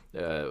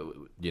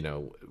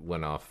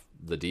 went off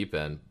the deep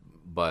end.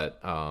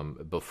 But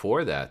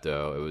before that,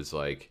 though, it was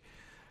like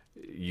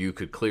you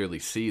could clearly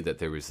see that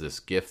there was this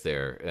gift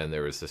there, and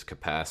there was this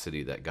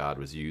capacity that God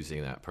was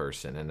using that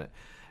person.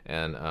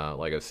 And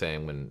like I was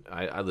saying, when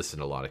I listen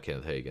to a lot of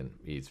Kenneth Hagin,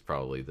 he's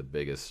probably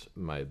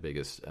my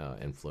biggest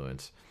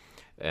influence.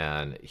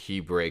 And he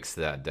breaks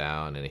that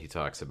down, and he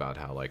talks about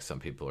how, like,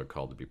 some people are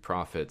called to be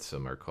prophets,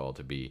 some are called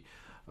to be,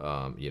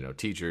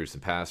 teachers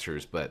and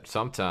pastors. But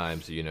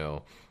sometimes,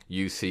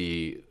 you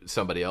see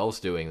somebody else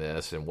doing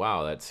this, and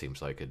wow, that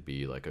seems like it'd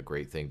be like a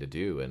great thing to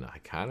do, and I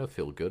kind of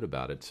feel good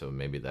about it, so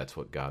maybe that's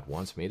what God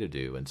wants me to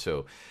do. And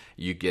so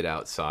you get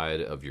outside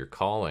of your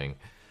calling,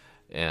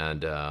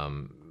 and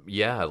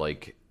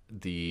like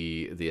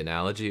the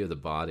analogy of the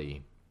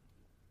body,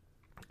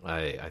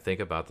 I think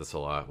about this a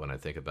lot when I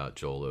think about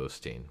Joel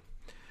Osteen.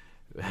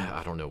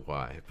 I don't know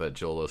why, but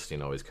Joel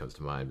Osteen always comes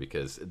to mind,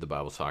 because the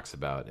Bible talks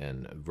about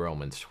in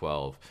Romans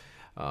 12,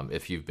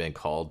 if you've been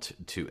called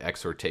to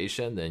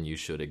exhortation, then you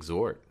should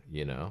exhort,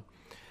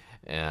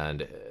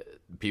 and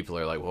people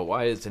are like, well,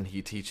 why isn't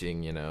he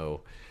teaching,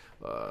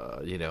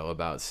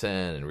 about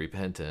sin and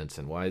repentance,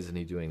 and why isn't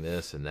he doing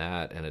this and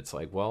that? And it's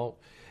like, well,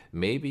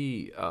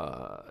 maybe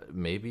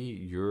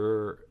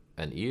you're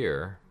an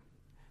ear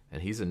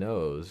and he's a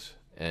nose,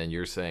 and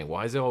you're saying,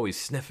 why is he always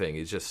sniffing?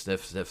 He's just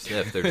sniff, sniff,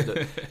 sniff.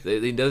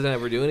 He doesn't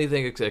ever do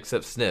anything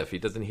except sniff. He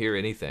doesn't hear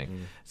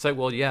anything. It's like,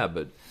 well, yeah,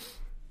 but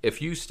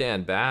if you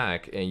stand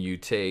back and you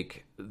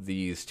take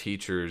these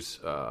teachers,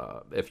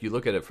 if you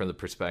look at it from the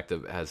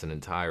perspective as an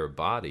entire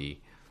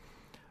body,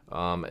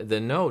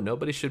 then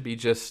nobody should be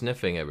just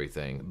sniffing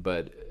everything.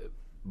 But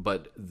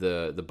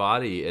the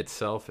body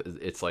itself,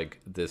 it's like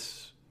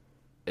this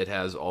it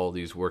has all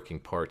these working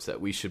parts that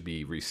we should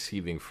be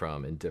receiving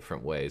from in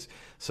different ways.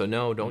 So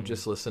no, don't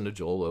just listen to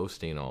Joel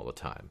Osteen all the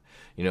time.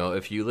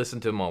 If you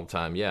listen to him all the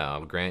time, yeah,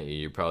 I'll grant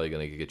you're probably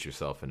going to get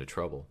yourself into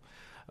trouble.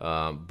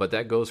 But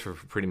that goes for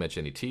pretty much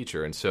any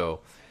teacher. And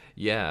so,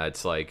 yeah,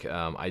 it's like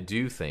I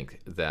do think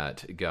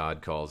that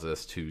God calls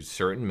us to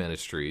certain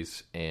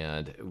ministries,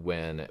 and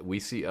when we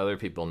see other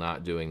people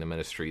not doing the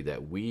ministry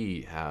that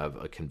we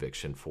have a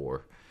conviction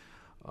for,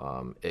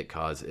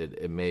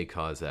 it may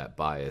cause that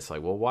bias.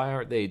 Like, well, why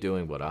aren't they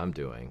doing what I'm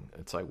doing?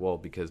 It's like, well,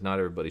 because not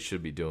everybody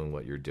should be doing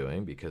what you're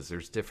doing, because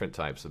there's different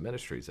types of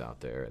ministries out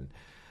there,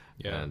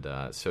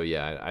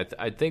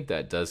 I think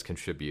that does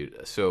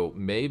contribute. So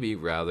maybe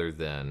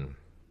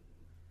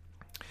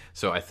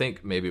I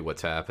think maybe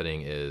what's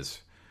happening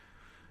is,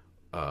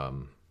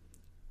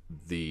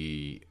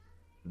 the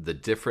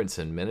difference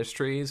in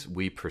ministries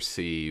we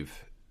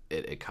perceive.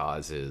 It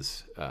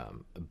causes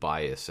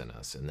bias in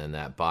us, and then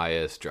that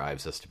bias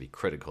drives us to be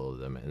critical of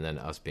them, and then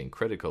us being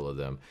critical of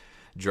them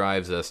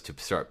drives us to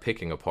start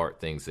picking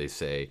apart things they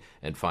say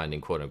and finding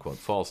quote-unquote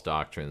false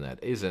doctrine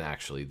that isn't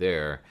actually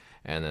there,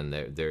 and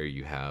then there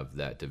you have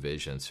that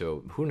division.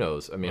 So who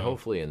knows? I mean,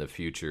 hopefully in the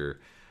future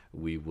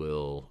we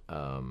will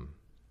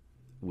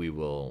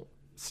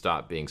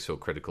stop being so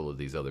critical of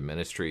these other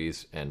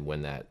ministries, and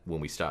when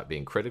we stop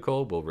being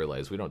critical, we'll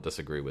realize we don't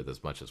disagree with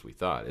as much as we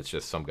thought. It's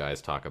just some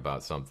guys talk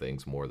about some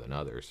things more than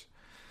others.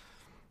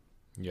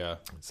 Yeah,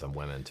 some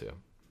women too.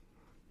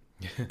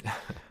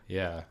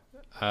 Yeah,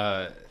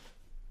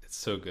 it's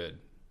so good.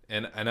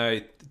 And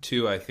I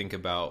think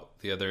about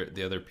the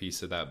other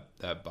piece of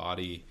that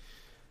body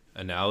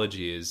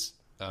analogy is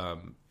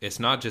it's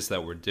not just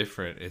that we're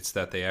different; it's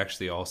that they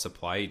actually all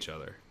supply each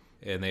other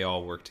and they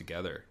all work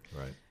together.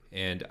 Right.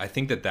 And I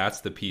think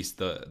that's the piece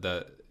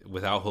the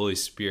without Holy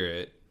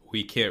Spirit,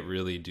 we can't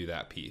really do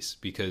that piece,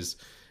 because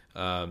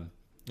the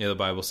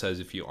Bible says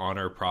if you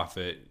honor a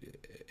prophet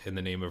in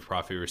the name of a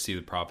prophet, you receive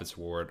the prophet's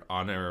reward.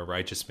 Honor a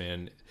righteous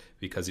man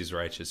because he's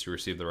righteous, you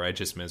receive the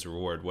righteous man's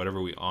reward.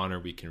 Whatever we honor,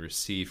 we can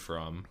receive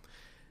from.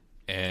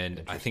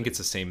 And I think it's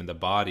the same in the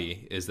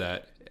body, is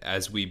that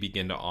as we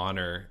begin to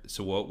honor,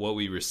 so what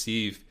we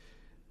receive,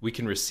 we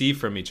can receive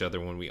from each other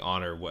when we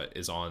honor what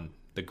is on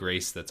the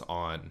grace that's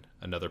on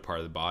another part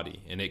of the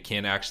body, and it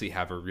can't actually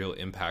have a real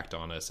impact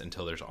on us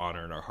until there's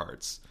honor in our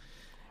hearts.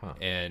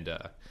 And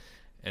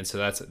so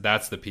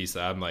that's the piece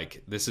that I'm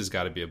like, this has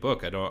got to be a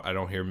book. I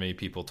don't hear many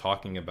people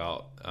talking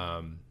about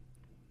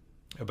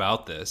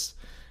this,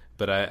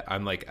 but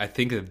I'm like, I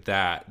think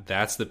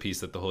that's the piece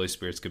that the Holy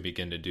Spirit's going to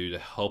begin to do to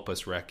help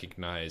us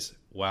recognize,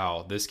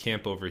 wow, this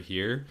camp over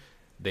here,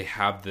 they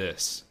have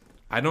this.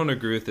 I don't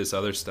agree with this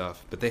other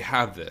stuff, but they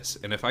have this.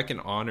 And if I can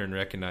honor and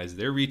recognize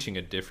they're reaching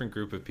a different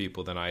group of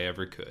people than I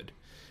ever could.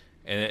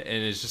 And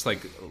it's just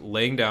like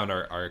laying down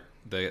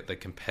the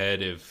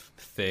competitive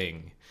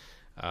thing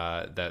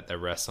that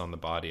rests on the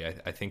body.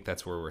 I think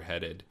that's where we're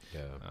headed.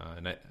 Yeah.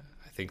 And I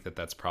think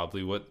that's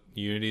probably what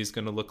unity is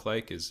going to look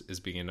like, is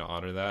beginning to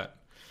honor that.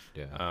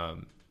 Yeah.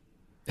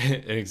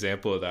 An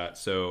example of that.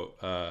 So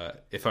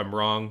if I'm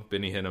wrong,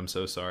 Benny Hinn, I'm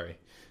so sorry.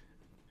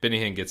 Benny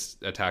Hinn gets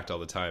attacked all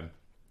the time.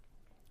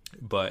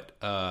 But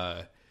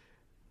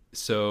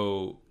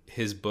so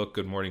his book,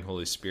 Good Morning,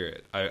 Holy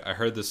Spirit, I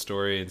heard this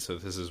story, and so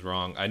if this is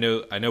wrong, I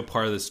know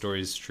part of the story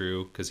is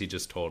true because he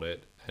just told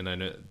it, and I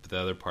know the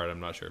other part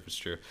I'm not sure if it's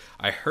true.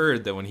 I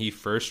heard that when he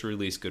first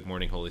released Good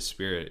Morning, Holy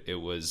Spirit, it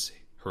was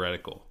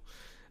heretical.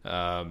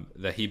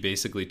 That he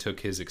basically took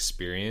his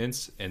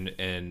experience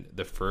and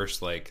the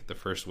first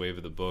wave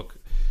of the book,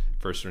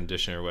 first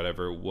rendition or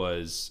whatever,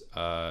 was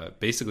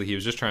basically he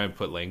was just trying to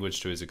put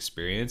language to his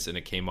experience, and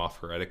it came off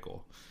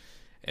heretical.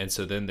 And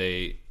so then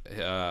a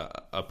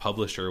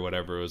publisher or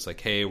whatever was like,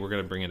 hey, we're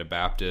going to bring in a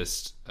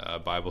Baptist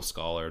Bible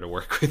scholar to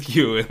work with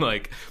you and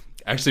like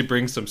actually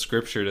bring some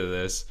scripture to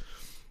this.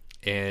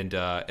 And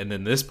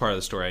then this part of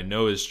the story I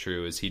know is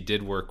true, is he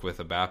did work with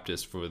a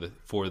Baptist for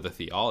the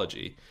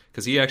theology,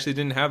 because he actually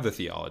didn't have the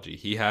theology.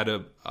 He had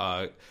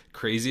a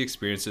crazy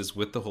experiences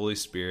with the Holy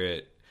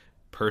Spirit,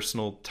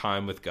 personal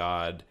time with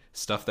God,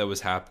 stuff that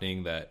was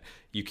happening that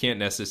you can't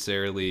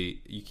necessarily,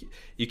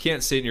 you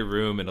can't sit in your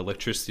room and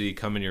electricity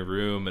come in your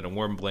room and a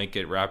warm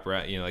blanket wrap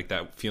around, like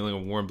that feeling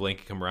of a warm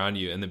blanket come around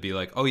you, and then be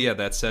like, oh yeah,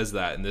 that says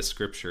that in this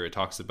scripture, it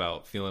talks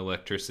about feeling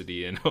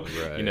electricity, and right.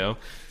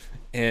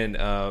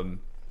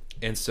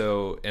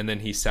 And then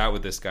he sat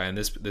with this guy, and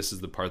this is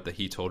the part that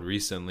he told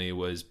recently,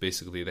 was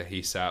basically that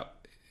he sat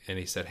and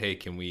he said, hey,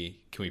 can we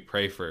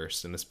pray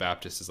first? And this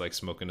Baptist is like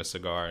smoking a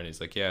cigar, and he's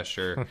like, yeah,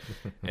 sure.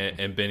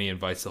 and Benny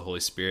invites the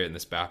Holy Spirit, and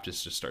this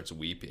Baptist just starts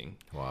weeping.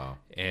 Wow.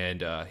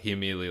 And he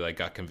immediately like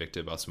got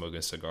convicted about smoking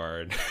a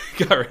cigar and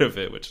got rid of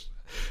it, which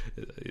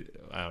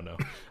I don't know.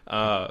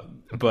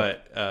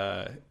 But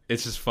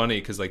it's just funny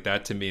because like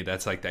that, to me,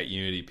 that's like that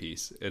unity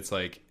piece. It's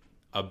like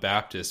a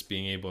Baptist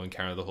being able to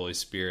encounter the Holy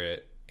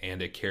Spirit,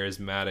 and a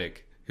charismatic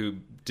who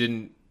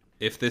didn't,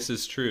 if this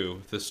is true,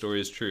 if this story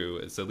is true,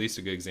 it's at least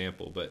a good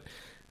example, but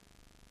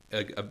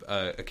a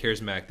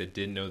charismatic that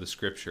didn't know the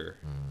scripture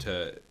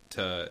to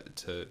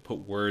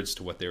put words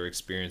to what they were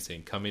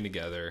experiencing, coming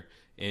together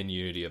in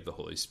unity of the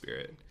Holy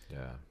Spirit.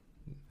 Yeah.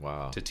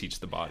 Wow. To teach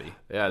the body.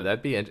 Yeah,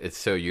 that'd be it's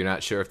so you're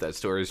not sure if that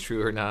story is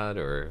true or not,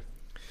 or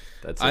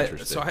that's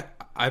interesting.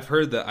 I've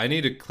heard that. I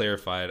need to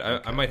clarify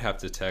it. I might have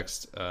to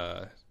text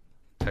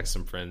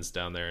some friends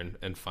down there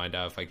and find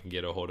out if I can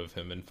get a hold of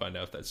him and find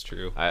out if that's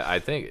true. I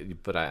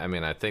think, but I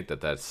mean, I think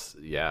that's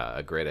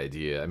a great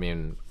idea. I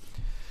mean,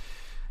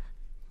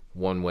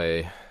 one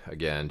way,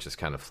 again, just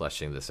kind of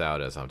fleshing this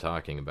out as I'm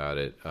talking about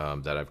it,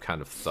 that I've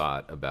kind of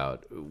thought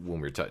about when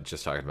we're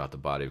just talking about the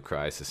body of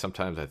Christ, is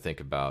sometimes I think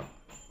about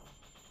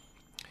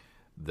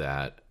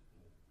that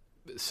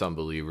some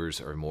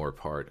believers are more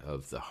part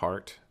of the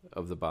heart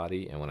of the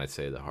body. And when I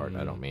say the heart,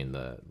 I don't mean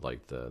the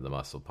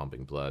muscle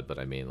pumping blood, but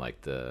I mean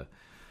like the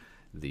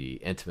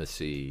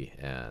intimacy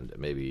and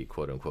maybe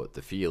quote unquote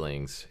the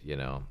feelings, you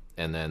know.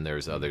 And then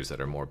there's others that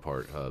are more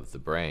part of the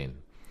brain.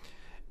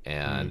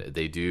 And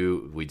we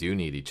do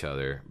need each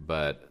other,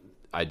 but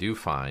I do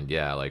find,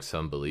 like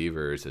some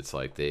believers, it's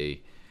like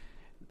they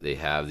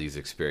have these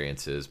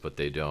experiences, but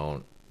they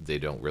don't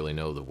really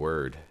know the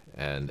word.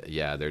 And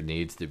there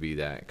needs to be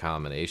that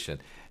combination.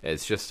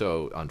 It's just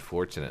so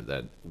unfortunate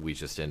that we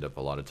just end up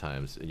a lot of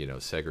times, you know,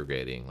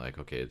 segregating, like,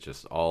 okay, it's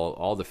just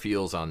all the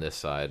feels on this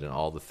side and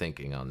all the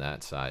thinking on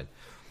that side.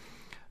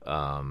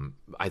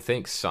 I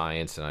think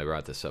science, and I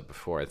brought this up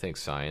before, I think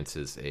science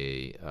is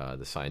the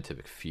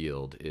scientific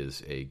field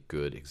is a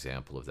good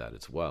example of that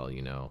as well.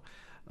 You know,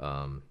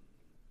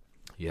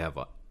 you have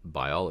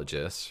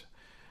biologists,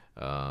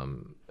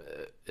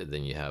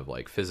 then you have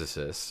like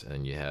physicists,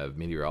 and you have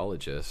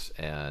meteorologists,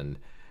 and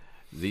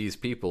these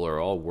people are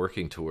all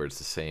working towards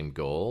the same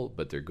goal,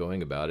 but they're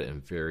going about it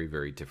in very,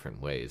 very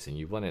different ways. And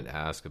you want to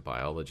ask a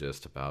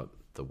biologist about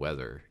the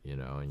weather, you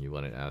know, and you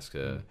want to ask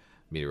a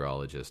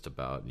meteorologist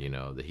about, you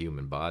know, the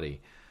human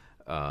body.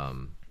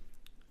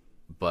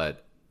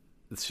 But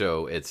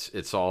so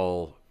it's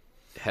all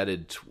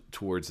headed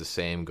towards the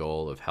same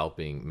goal of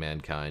helping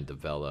mankind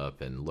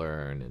develop and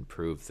learn and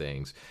prove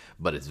things,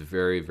 but it's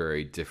very,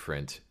 very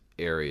different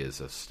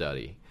areas of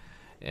study.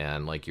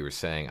 And like you were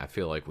saying, I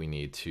feel like we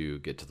need to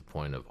get to the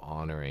point of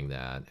honoring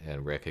that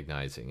and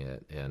recognizing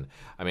it. And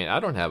I mean,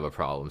 I don't have a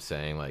problem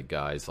saying like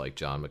guys like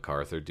John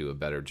MacArthur do a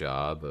better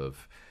job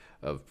of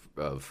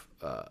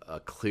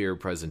a clear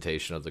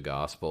presentation of the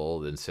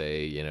gospel than,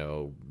 say, you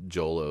know,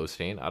 Joel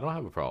Osteen. I don't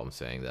have a problem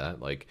saying that.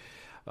 Like,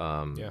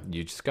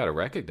 you just got to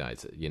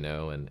recognize it, you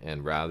know,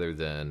 and rather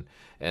than,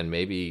 and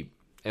we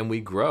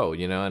grow,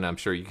 you know, and I'm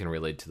sure you can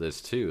relate to this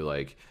too.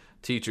 Like,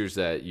 teachers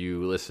that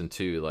you listened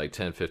to like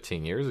 10,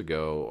 15 years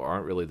ago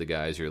aren't really the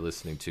guys you're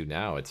listening to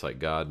now. It's like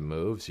God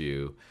moves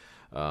you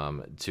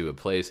to a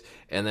place.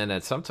 And then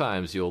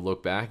sometimes you'll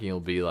look back and you'll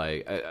be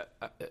like,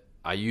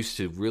 I used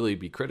to really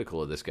be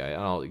critical of this guy.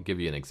 I'll give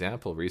you an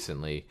example.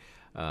 Recently,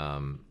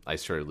 I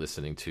started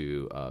listening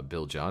to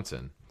Bill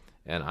Johnson.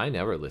 And I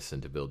never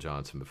listened to Bill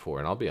Johnson before.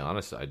 And I'll be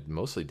honest, I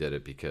mostly did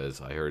it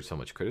because I heard so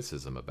much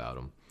criticism about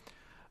him.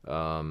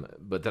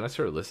 But then I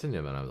started listening to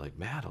him, and I was like,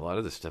 man, a lot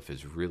of this stuff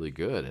is really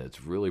good, and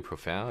it's really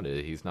profound.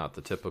 He's not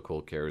the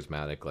typical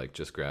charismatic, like,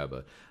 just grab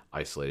a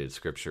isolated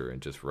scripture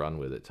and just run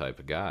with it type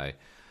of guy.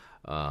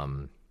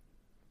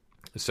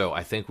 So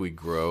I think we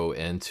grow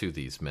into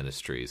these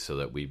ministries so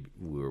that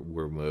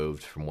we're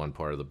moved from one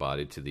part of the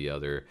body to the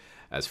other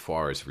as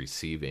far as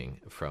receiving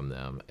from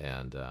them.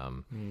 And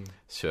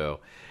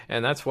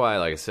and that's why,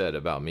 like I said,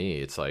 about me,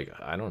 it's like,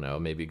 I don't know,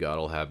 maybe God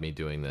will have me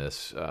doing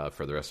this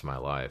for the rest of my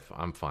life.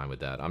 I'm fine with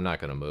that. I'm not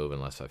going to move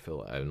unless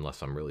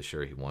I'm really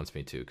sure he wants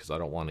me to, because I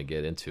don't want to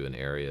get into an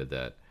area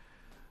that,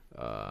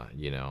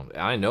 you know,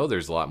 I know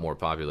there's a lot more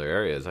popular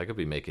areas. I could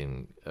be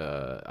making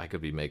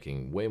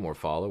way more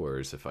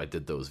followers if I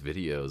did those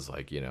videos,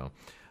 like, you know,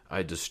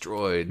 I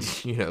destroyed,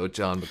 you know,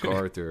 John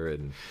MacArthur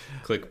and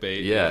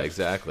clickbait. Yeah,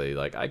 exactly.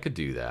 Like, I could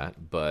do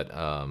that, but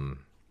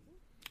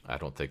I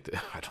don't think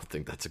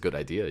that's a good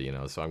idea, you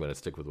know. So I'm going to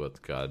stick with what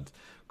God's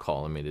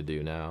calling me to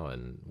do now,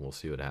 and we'll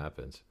see what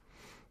happens.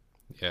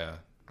 Yeah,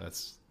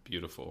 that's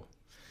beautiful.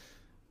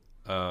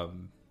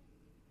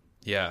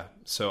 Yeah.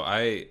 So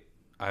I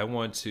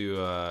want to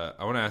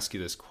ask you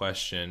this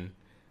question,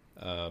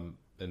 and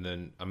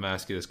then I'm gonna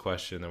ask you this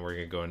question, and then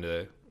we're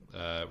gonna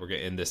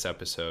end this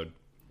episode,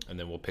 and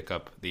then we'll pick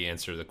up the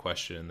answer to the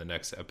question in the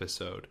next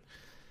episode.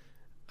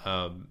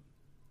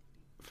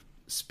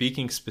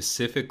 Speaking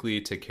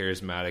specifically to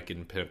charismatic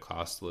and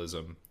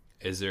Pentecostalism,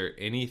 is there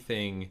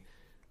anything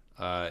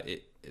that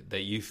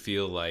you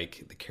feel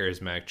like the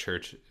charismatic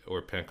church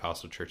or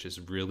Pentecostal church is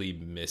really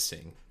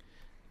missing?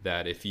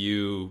 That if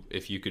you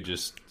could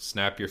just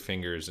snap your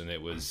fingers and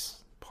it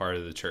was part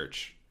of the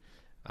church,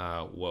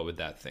 what would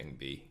that thing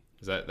be?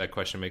 Does that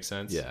question make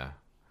sense? Yeah.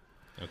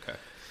 Okay.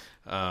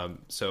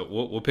 So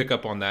we'll pick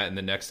up on that in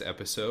the next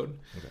episode.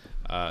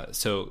 Okay.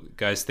 So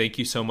guys, thank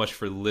you so much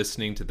for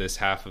listening to this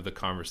half of the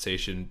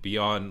conversation. Be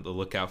on the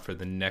lookout for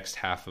the next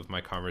half of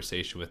my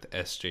conversation with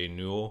S.J.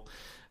 Newell.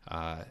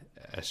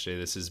 S.J.,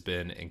 this has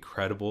been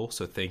incredible.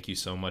 So thank you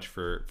so much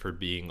for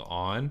being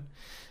on.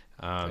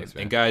 Thanks,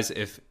 man. And guys,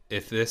 if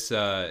this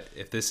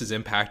has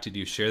impacted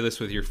you, share this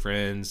with your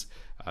friends,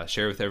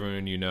 share with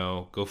everyone you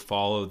know. Go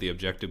follow The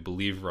Objective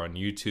Believer on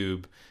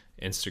YouTube,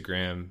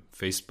 Instagram,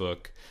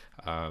 Facebook,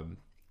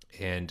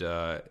 and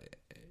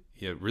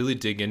really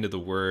dig into the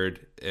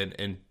Word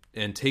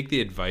and take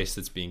the advice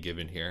that's being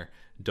given here.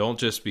 Don't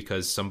just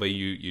because somebody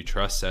you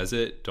trust says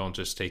it, don't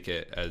just take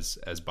it as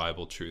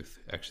Bible truth.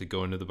 Actually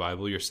go into the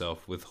Bible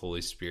yourself with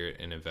Holy Spirit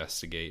and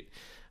investigate.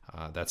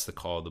 That's the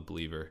call of the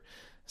believer.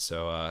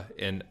 So,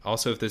 and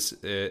also if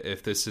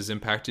this has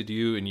impacted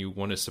you and you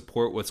want to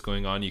support what's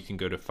going on, you can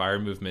go to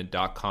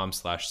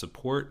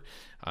firemovement.com/support,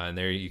 and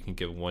there you can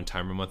give a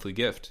one-time or monthly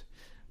gift.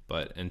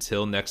 But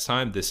until next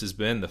time, this has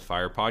been the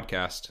Fire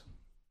Podcast.